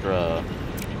extra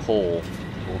coal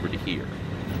over to here.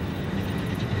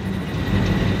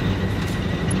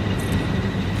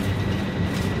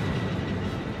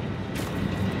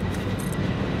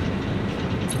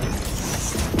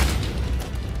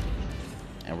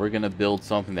 We're gonna build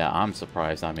something that I'm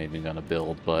surprised I'm even gonna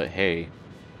build, but hey,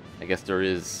 I guess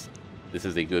this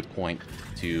is a good point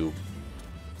to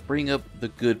bring up the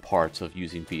good parts of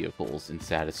using vehicles in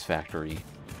Satisfactory.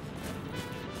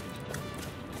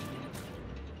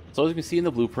 So as you can see in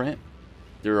the blueprint,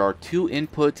 there are 2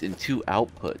 inputs and 2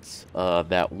 outputs.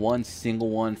 That one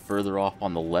single one further off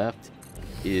on the left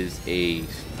is a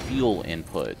fuel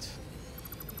input.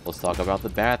 Let's talk about the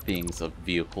bad things of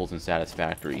vehicles in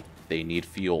Satisfactory. They need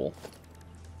fuel.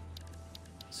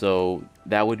 So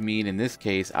that would mean in this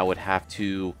case I would have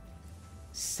to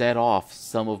set off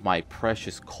some of my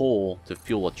precious coal to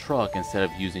fuel a truck instead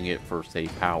of using it for, say,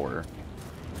 power.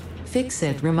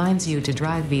 Fix-It reminds you to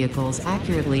drive vehicles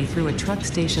accurately through a truck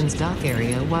station's dock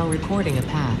area while recording a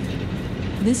path.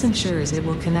 This ensures it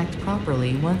will connect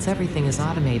properly once everything is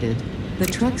automated. The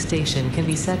truck station can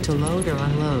be set to load or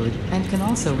unload, and can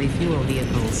also refuel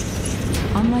vehicles.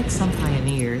 Unlike some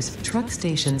pioneers, truck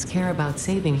stations care about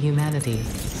saving humanity.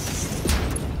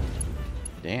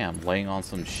 Damn, laying on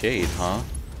some shade, huh?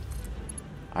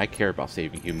 I care about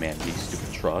saving humanity,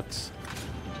 stupid trucks.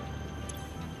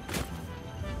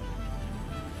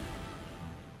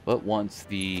 But once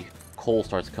the coal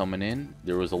starts coming in,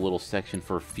 there was a little section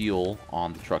for fuel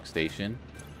on the truck station.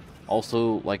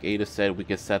 Also, like Ada said, we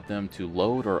could set them to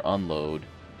load or unload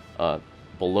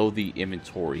below the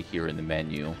inventory here in the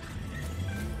menu.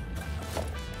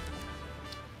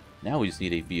 Now we just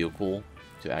need a vehicle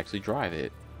to actually drive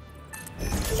it.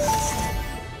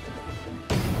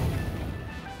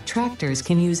 Tractors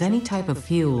can use any type of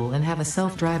fuel and have a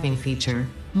self-driving feature,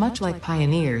 much like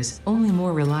pioneers, only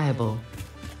more reliable.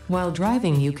 While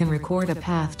driving, you can record a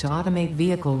path to automate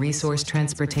vehicle resource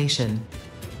transportation.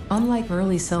 Unlike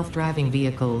early self-driving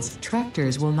vehicles,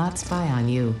 tractors will not spy on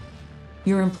you.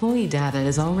 Your employee data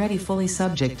is already fully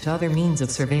subject to other means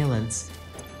of surveillance.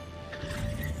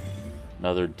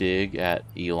 Another dig at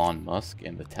Elon Musk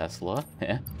and the Tesla.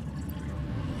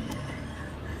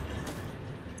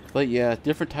 But yeah,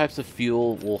 different types of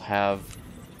fuel will have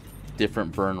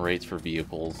different burn rates for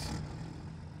vehicles.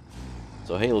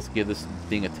 So hey, let's give this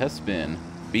thing a test spin.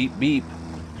 Beep, beep.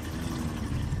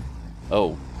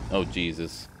 Oh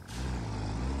Jesus.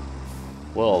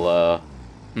 Well,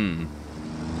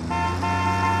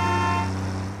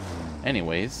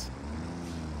 Anyways.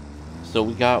 So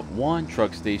we got one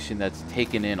truck station that's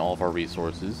taken in all of our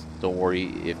resources. Don't worry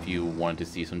if you wanted to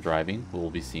see some driving. We'll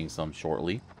be seeing some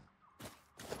shortly.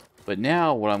 But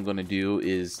now what I'm going to do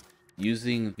is,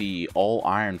 using the all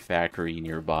iron factory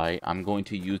nearby, I'm going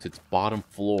to use its bottom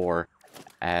floor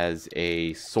as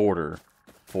a sorter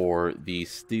for the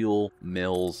steel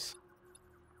mill's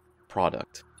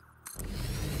product.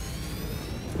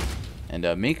 And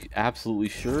make absolutely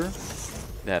sure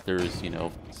that there's,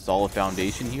 solid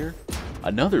foundation here.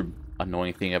 Another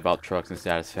annoying thing about trucks in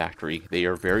Satisfactory, they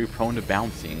are very prone to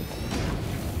bouncing.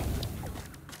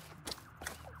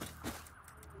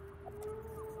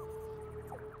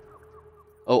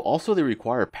 Oh, also they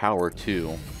require power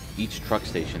too. Each truck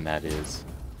station, that is.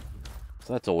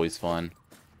 So that's always fun.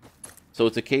 So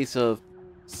it's a case of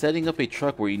setting up a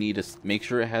truck where you need to make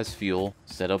sure it has fuel,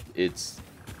 set up its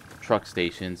truck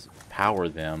stations, power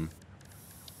them,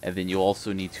 and then you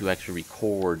also need to actually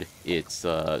record its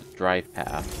drive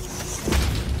path.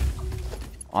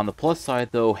 On the plus side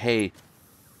though, hey,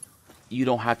 you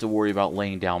don't have to worry about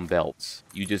laying down belts.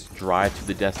 You just drive to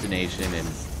the destination and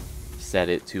set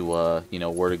it to,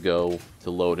 where to go to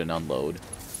load and unload.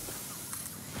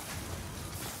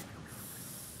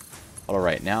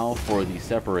 Alright, now for the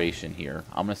separation here.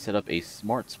 I'm going to set up a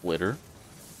smart splitter.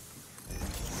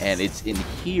 And it's in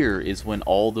here is when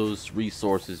all those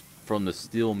resources from the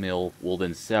steel mill will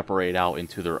then separate out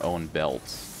into their own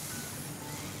belts.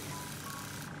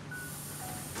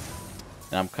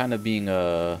 And I'm kind of being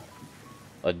a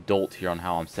adult here on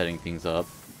how I'm setting things up.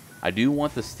 I do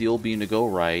want the steel beam to go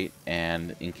right,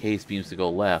 and in case beams to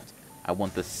go left, I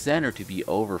want the center to be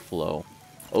overflow.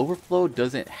 Overflow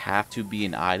doesn't have to be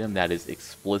an item that is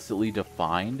explicitly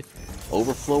defined.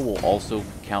 Overflow will also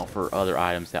count for other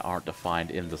items that aren't defined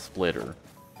in the splitter.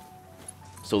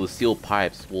 So the steel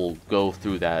pipes will go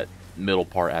through that middle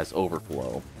part as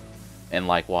overflow. And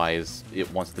likewise,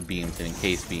 once the beams and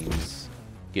encased beams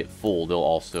get full, they'll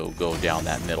also go down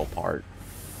that middle part.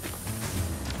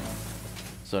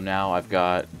 So now I've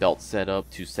got belts set up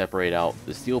to separate out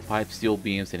the steel pipes, steel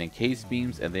beams, and encased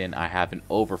beams, and then I have an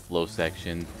overflow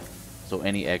section, so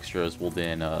any extras will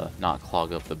then not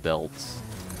clog up the belts.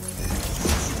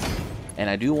 And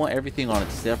I do want everything on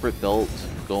its separate belt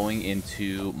going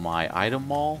into my item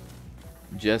mall,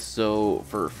 just so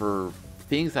for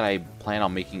things that I plan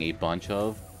on making a bunch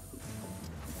of.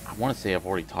 I want to say I've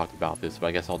already talked about this, but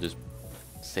I guess I'll just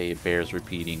say it bears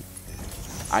repeating.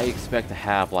 I expect to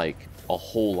have like a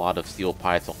whole lot of steel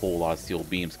pipes, a whole lot of steel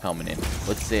beams coming in.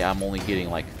 Let's say I'm only getting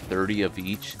like 30 of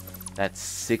each. That's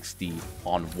 60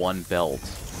 on one belt.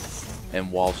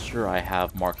 And while sure I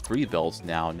have Mark III belts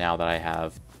now that I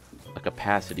have a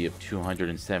capacity of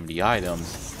 270 items,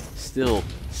 still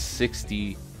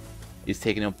 60 is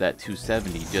taking up that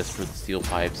 270 just for the steel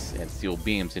pipes and steel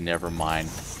beams, and never mind,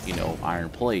 you know, iron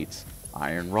plates,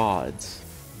 iron rods,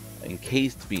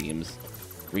 encased beams,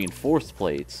 reinforced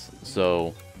plates.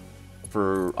 So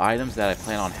for items that I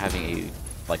plan on having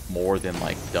a more than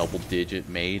double digit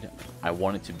made, I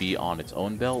want it to be on its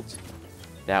own belt.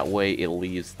 That way it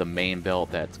leaves the main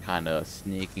belt that's kind of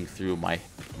sneaking through my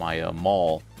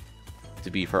mall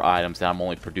to be for items that I'm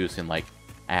only producing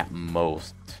at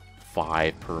most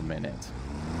 5 per minute.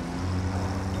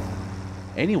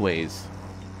 Anyways,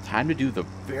 time to do the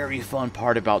very fun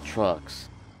part about trucks.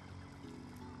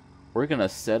 We're gonna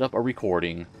set up a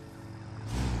recording,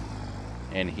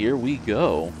 and here we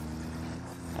go.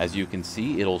 As you can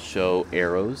see, it'll show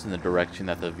arrows in the direction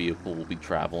that the vehicle will be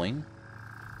traveling.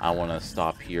 I want to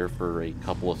stop here for a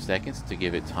couple of seconds to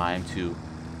give it time to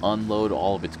unload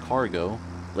all of its cargo.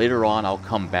 Later on, I'll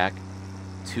come back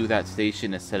to that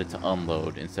station and set it to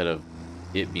unload instead of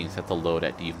it being set to load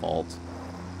at default.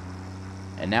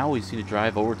 And now we just need to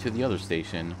drive over to the other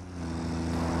station.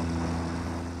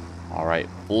 Alright,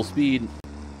 full speed.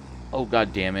 Oh,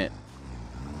 god damn it.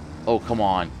 Oh, come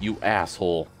on, you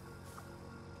asshole.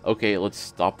 Okay, let's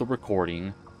stop the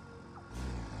recording,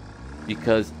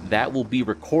 because that will be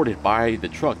recorded by the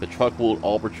truck. The truck will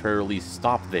arbitrarily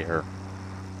stop there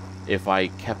if I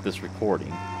kept this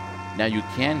recording. Now, you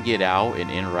can get out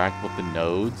and interact with the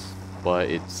nodes, but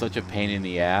it's such a pain in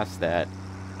the ass that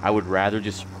I would rather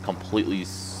just completely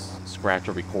scratch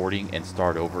a recording and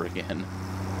start over again.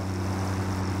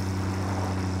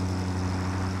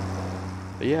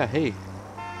 But yeah, hey,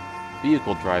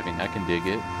 vehicle driving, I can dig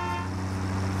it.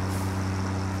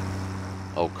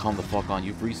 Oh, come the fuck on,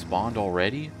 you've respawned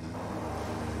already?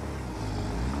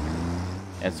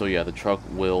 And so yeah, the truck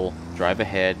will drive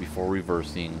ahead before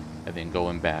reversing and then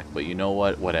going back. But you know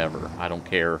what? Whatever. I don't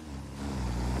care.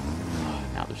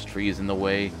 Now there's trees in the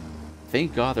way.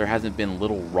 Thank God there hasn't been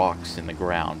little rocks in the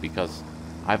ground, because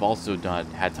I've also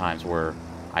had times where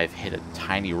I've hit a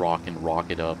tiny rock and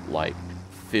rocketed up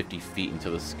 50 feet into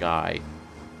the sky.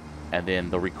 And then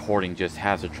the recording just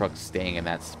has the truck staying in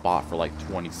that spot for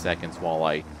 20 seconds while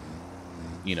I,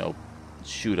 you know,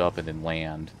 shoot up and then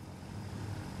land.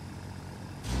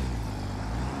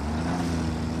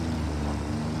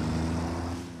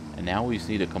 And now we just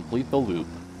need to complete the loop.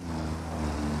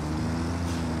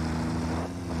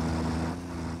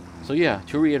 So yeah,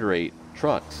 to reiterate,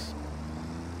 trucks,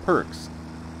 perks.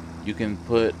 You can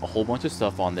put a whole bunch of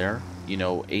stuff on there. You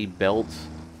know, a belt.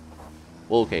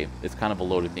 Well, okay, it's kind of a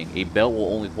loaded thing. A belt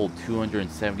will only hold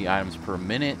 270 items per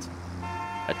minute.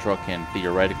 A truck can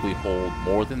theoretically hold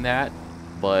more than that,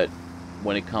 but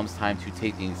when it comes time to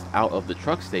take things out of the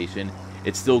truck station,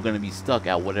 it's still going to be stuck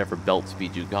at whatever belt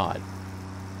speed you got.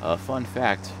 Fun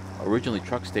fact, originally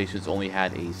truck stations only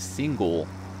had a single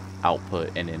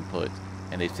output and input,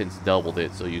 and they've since doubled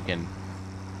it, so you can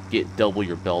get double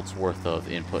your belt's worth of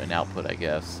input and output, I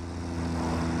guess.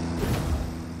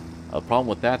 A problem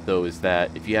with that, though, is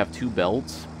that if you have two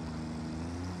belts,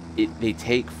 they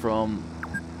take from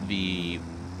the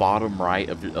bottom right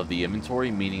of the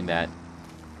inventory, meaning that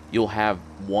you'll have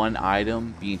one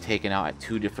item being taken out at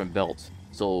two different belts.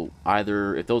 So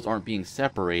either, if those aren't being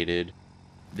separated,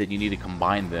 then you need to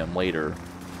combine them later,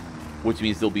 which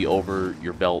means they'll be over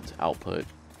your belt output.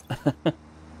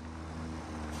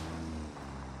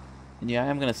 And yeah,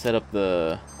 I'm going to set up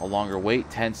a longer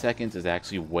wait. 10 seconds is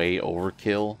actually way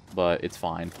overkill, but it's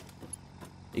fine.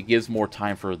 It gives more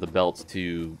time for the belts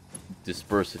to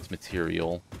disperse its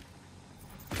material.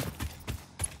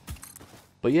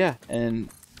 But yeah, and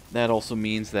that also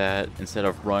means that instead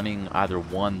of running either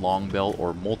one long belt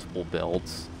or multiple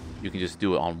belts, you can just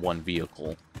do it on one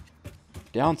vehicle.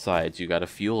 Downsides, you got to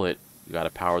fuel it, you got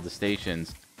to power the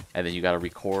stations, and then you got to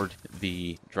record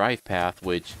the drive path,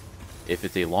 which, if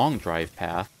it's a long drive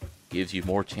path, gives you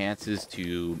more chances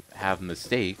to have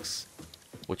mistakes,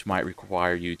 which might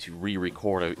require you to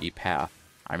re-record a path.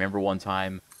 I remember one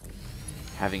time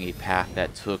having a path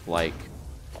that took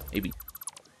maybe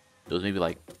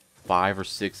 5 or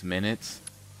 6 minutes,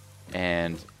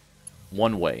 and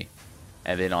one way,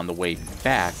 and then on the way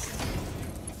back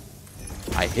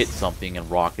I hit something and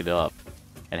rocketed up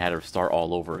and had to start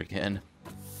all over again.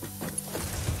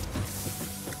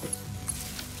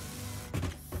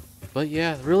 But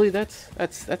yeah, really, that's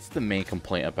the main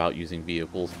complaint about using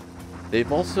vehicles.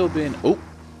 They've also been... Oh!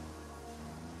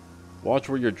 Watch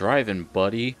where you're driving,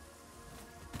 buddy.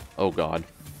 Oh god.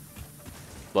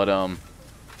 But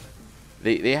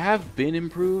they have been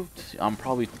improved. I'm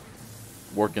probably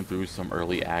working through some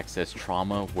early access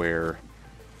trauma where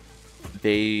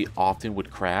they often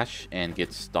would crash and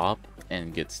get stopped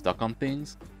and get stuck on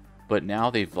things. But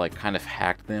now they've like kind of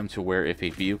hacked them to where if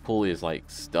a vehicle is like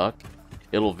stuck,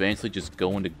 it'll eventually just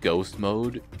go into ghost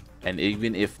mode, and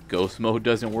even if ghost mode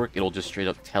doesn't work, it'll just straight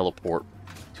up teleport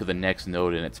to the next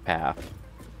node in its path.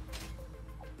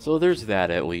 So there's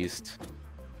that at least.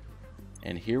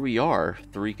 And here we are,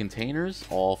 3 containers,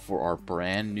 all for our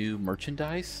brand new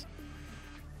merchandise.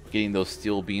 Getting those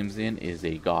steel beams in is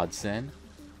a godsend.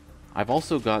 I've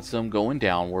also got some going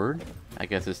downward. I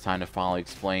guess it's time to finally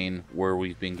explain where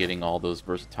we've been getting all those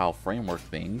versatile framework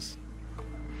things.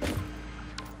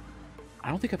 I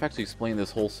don't think I've actually explained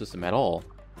this whole system at all.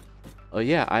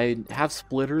 Yeah, I have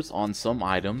splitters on some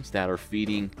items that are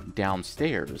feeding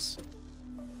downstairs.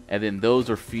 And then those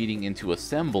are feeding into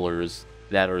assemblers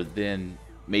that are then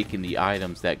making the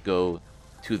items that go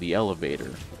to the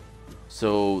elevator.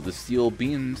 So the steel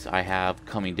beams I have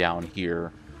coming down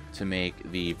here to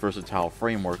make the versatile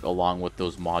framework along with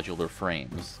those modular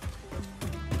frames.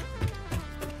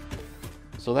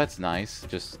 So that's nice.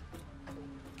 Just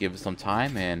give it some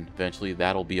time and eventually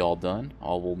that'll be all done.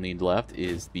 All we'll need left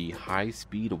is the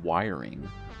high-speed wiring.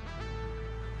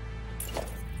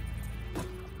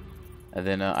 And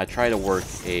then I try to work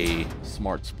a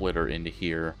smart splitter into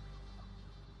here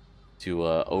to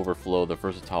overflow the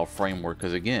versatile framework,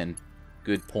 because again,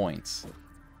 good points.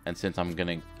 And since I'm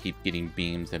gonna keep getting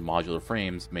beams and modular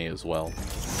frames, may as well.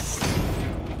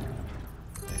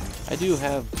 I do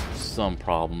have some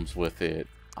problems with it.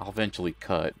 I'll eventually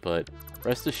cut, but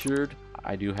rest assured,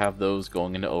 I do have those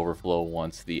going into overflow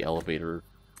once the elevator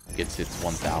gets its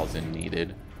 1000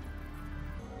 needed.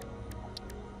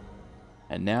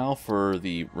 And now for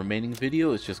the remaining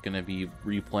video, it's just going to be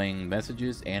replaying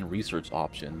messages and research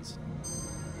options.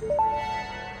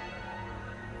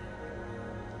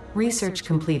 Research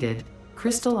completed.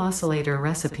 Crystal oscillator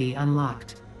recipe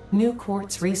unlocked. New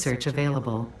quartz research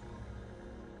available.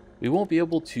 We won't be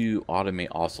able to automate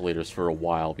oscillators for a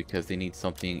while because they need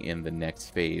something in the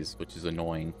next phase, which is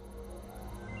annoying.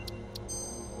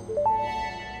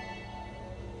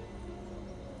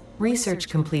 Research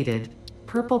completed.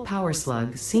 Purple power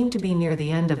slugs seem to be near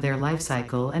the end of their life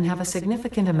cycle and have a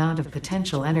significant amount of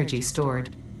potential energy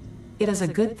stored. It is a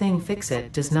good thing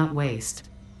Fix-It does not waste.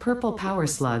 Purple power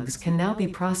slugs can now be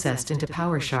processed into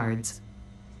power shards.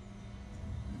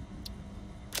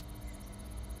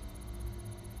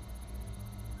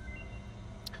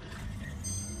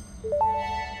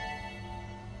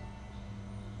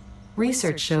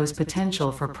 Research shows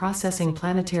potential for processing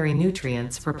planetary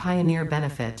nutrients for pioneer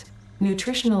benefit.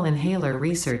 Nutritional inhaler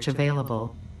research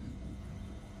available.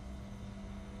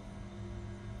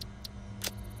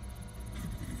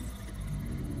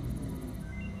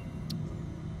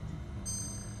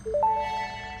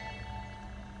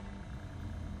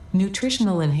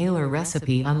 Nutritional inhaler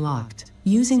recipe unlocked.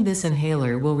 Using this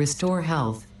inhaler will restore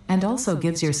health, and also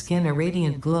gives your skin a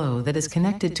radiant glow that is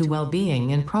connected to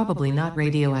well-being and probably not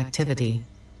radioactivity.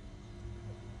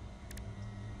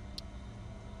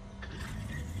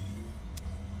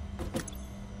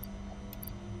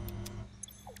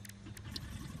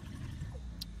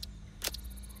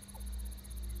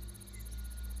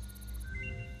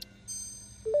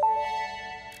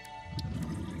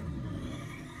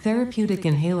 Therapeutic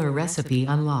inhaler recipe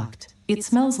unlocked. It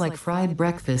smells like fried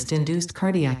breakfast-induced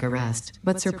cardiac arrest,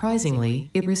 but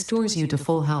surprisingly, it restores you to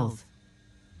full health.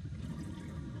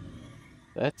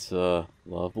 That's,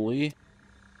 lovely.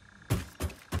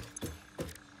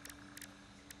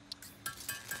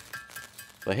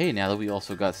 But hey, now that we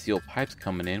also got steel pipes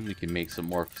coming in, we can make some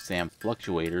more SAM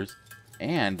fluctuators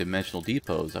and dimensional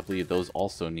depots. I believe those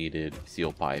also needed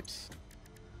steel pipes.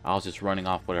 I was just running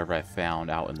off whatever I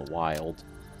found out in the wild.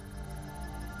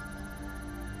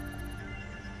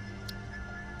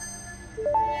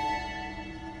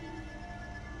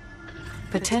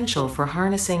 Potential for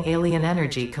harnessing alien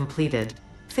energy completed.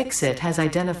 Fix-It has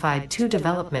identified 2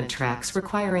 development tracks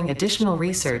requiring additional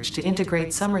research to integrate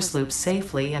Somersloops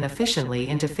safely and efficiently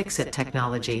into Fix-It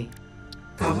technology.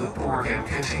 The loop organ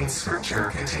contains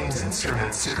scripture, contains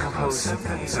instruments to compose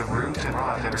symphonies of root and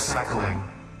rot and recycling.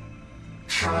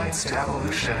 Shrines to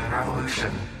evolution and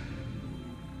revolution.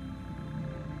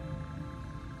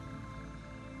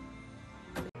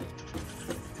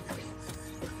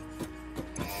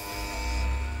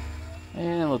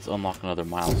 And let's unlock another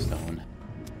milestone.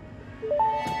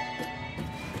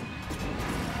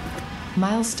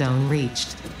 Milestone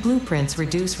reached. Blueprints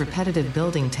reduce repetitive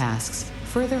building tasks.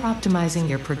 further optimizing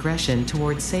your progression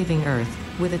towards saving Earth,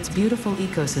 with its beautiful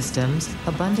ecosystems,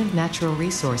 abundant natural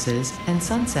resources, and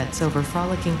sunsets over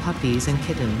frolicking puppies and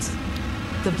kittens.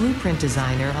 The blueprint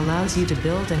designer allows you to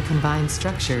build and combine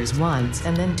structures once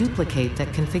and then duplicate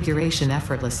that configuration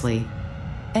effortlessly.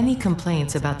 Any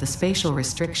complaints about the spatial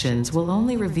restrictions will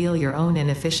only reveal your own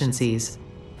inefficiencies.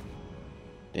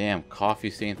 Damn,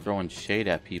 Coffee Stain throwing shade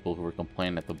at people who were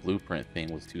complaining that the blueprint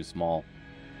thing was too small.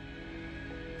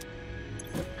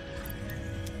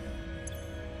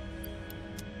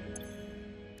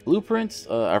 Blueprints,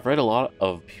 I've read a lot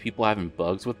of people having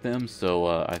bugs with them, so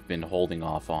I've been holding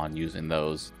off on using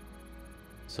those.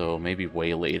 So maybe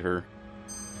way later.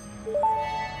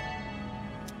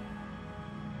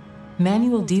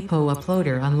 Manual Depot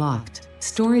Uploader unlocked.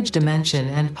 Storage dimension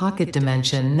and pocket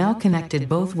dimension now connected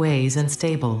both ways and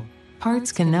stable.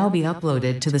 Parts can now be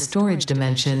uploaded to the storage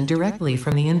dimension directly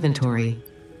from the inventory.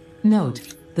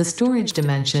 Note: the storage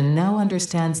dimension now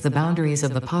understands the boundaries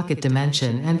of the pocket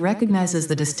dimension and recognizes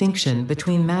the distinction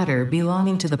between matter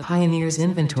belonging to the Pioneer's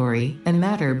inventory and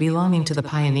matter belonging to the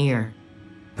Pioneer.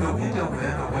 The window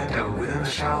within a window within the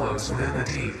shallows within the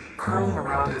deep, curling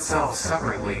around itself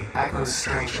separately, echoes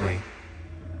strangely.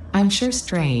 I'm sure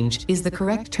strange is the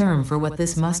correct term for what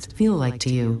this must feel like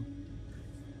to you.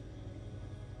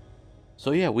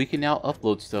 So yeah, we can now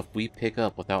upload stuff we pick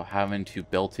up without having to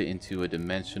belt it into a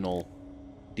dimensional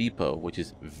depot, which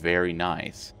is very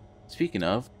nice. Speaking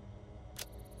of,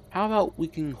 how about we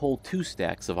can hold 2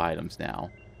 stacks of items now?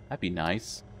 That'd be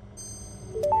nice.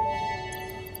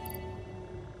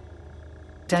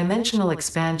 Dimensional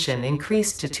expansion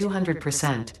increased to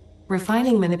 200%.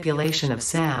 Refining manipulation of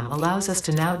SAM allows us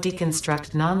to now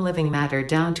deconstruct non-living matter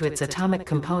down to its atomic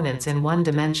components in one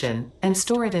dimension, and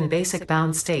store it in basic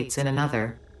bound states in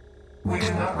another. We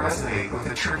do not resonate with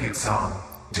the tribute song.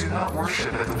 Do not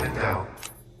worship at the window.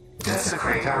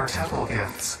 Desecrate our temple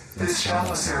gifts. This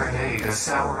shallow serenade is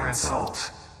sour and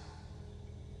salt.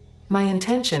 My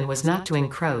intention was not to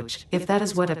encroach, if that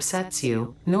is what upsets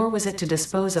you, nor was it to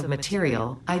dispose of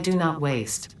material I do not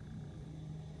waste.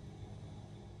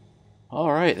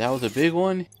 Alright, that was a big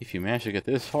one. If you managed to get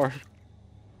this far,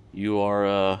 you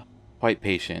are quite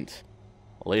patient.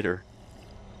 Later.